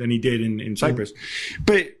Arabia than he did in Cyprus.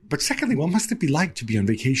 But secondly, what must it be like to be on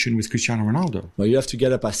vacation with Cristiano Ronaldo? Well, you have to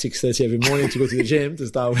get up at 6:30 every morning to go to the gym to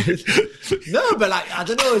start with. No, but I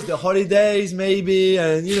don't know, it's the holidays maybe,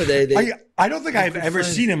 and I don't think I've ever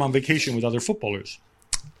seen him on vacation with other footballers.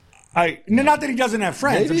 Not that he doesn't have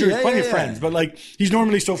friends. Maybe, I'm sure he has plenty of friends, but he's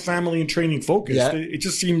normally so family and training focused. Yeah. It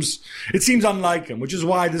just seems unlike him, which is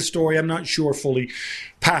why this story, I'm not sure, fully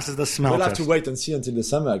passes the smell test. We'll have to wait and see until the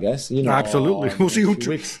summer, I guess. Absolutely. We'll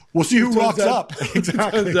see who rocks up.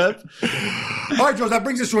 Exactly. All right, Joe, that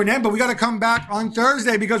brings us to an end, but we got to come back on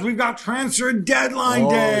Thursday because we've got transfer deadline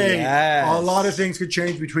day. Yes. A lot of things could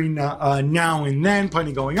change between now and then.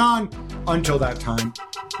 Plenty going on. Until that time,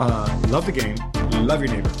 love the game. Love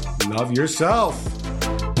your neighbor. Love yourself.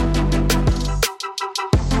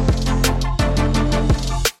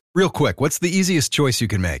 Real quick, what's the easiest choice you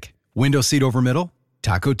can make? Window seat over middle?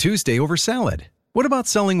 Taco Tuesday over salad? What about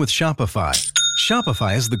selling with Shopify?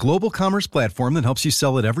 Shopify is the global commerce platform that helps you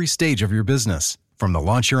sell at every stage of your business. From the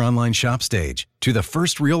launch your online shop stage, to the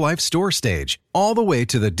first real-life store stage, all the way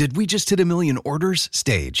to the did we just hit a million orders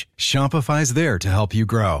stage. Shopify's there to help you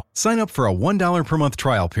grow. Sign up for a $1 per month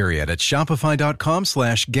trial period at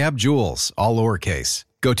shopify.com/gabjules, all lowercase.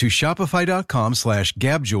 Go to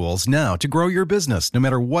shopify.com/gabjules now to grow your business no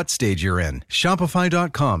matter what stage you're in.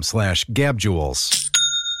 Shopify.com/gabjules.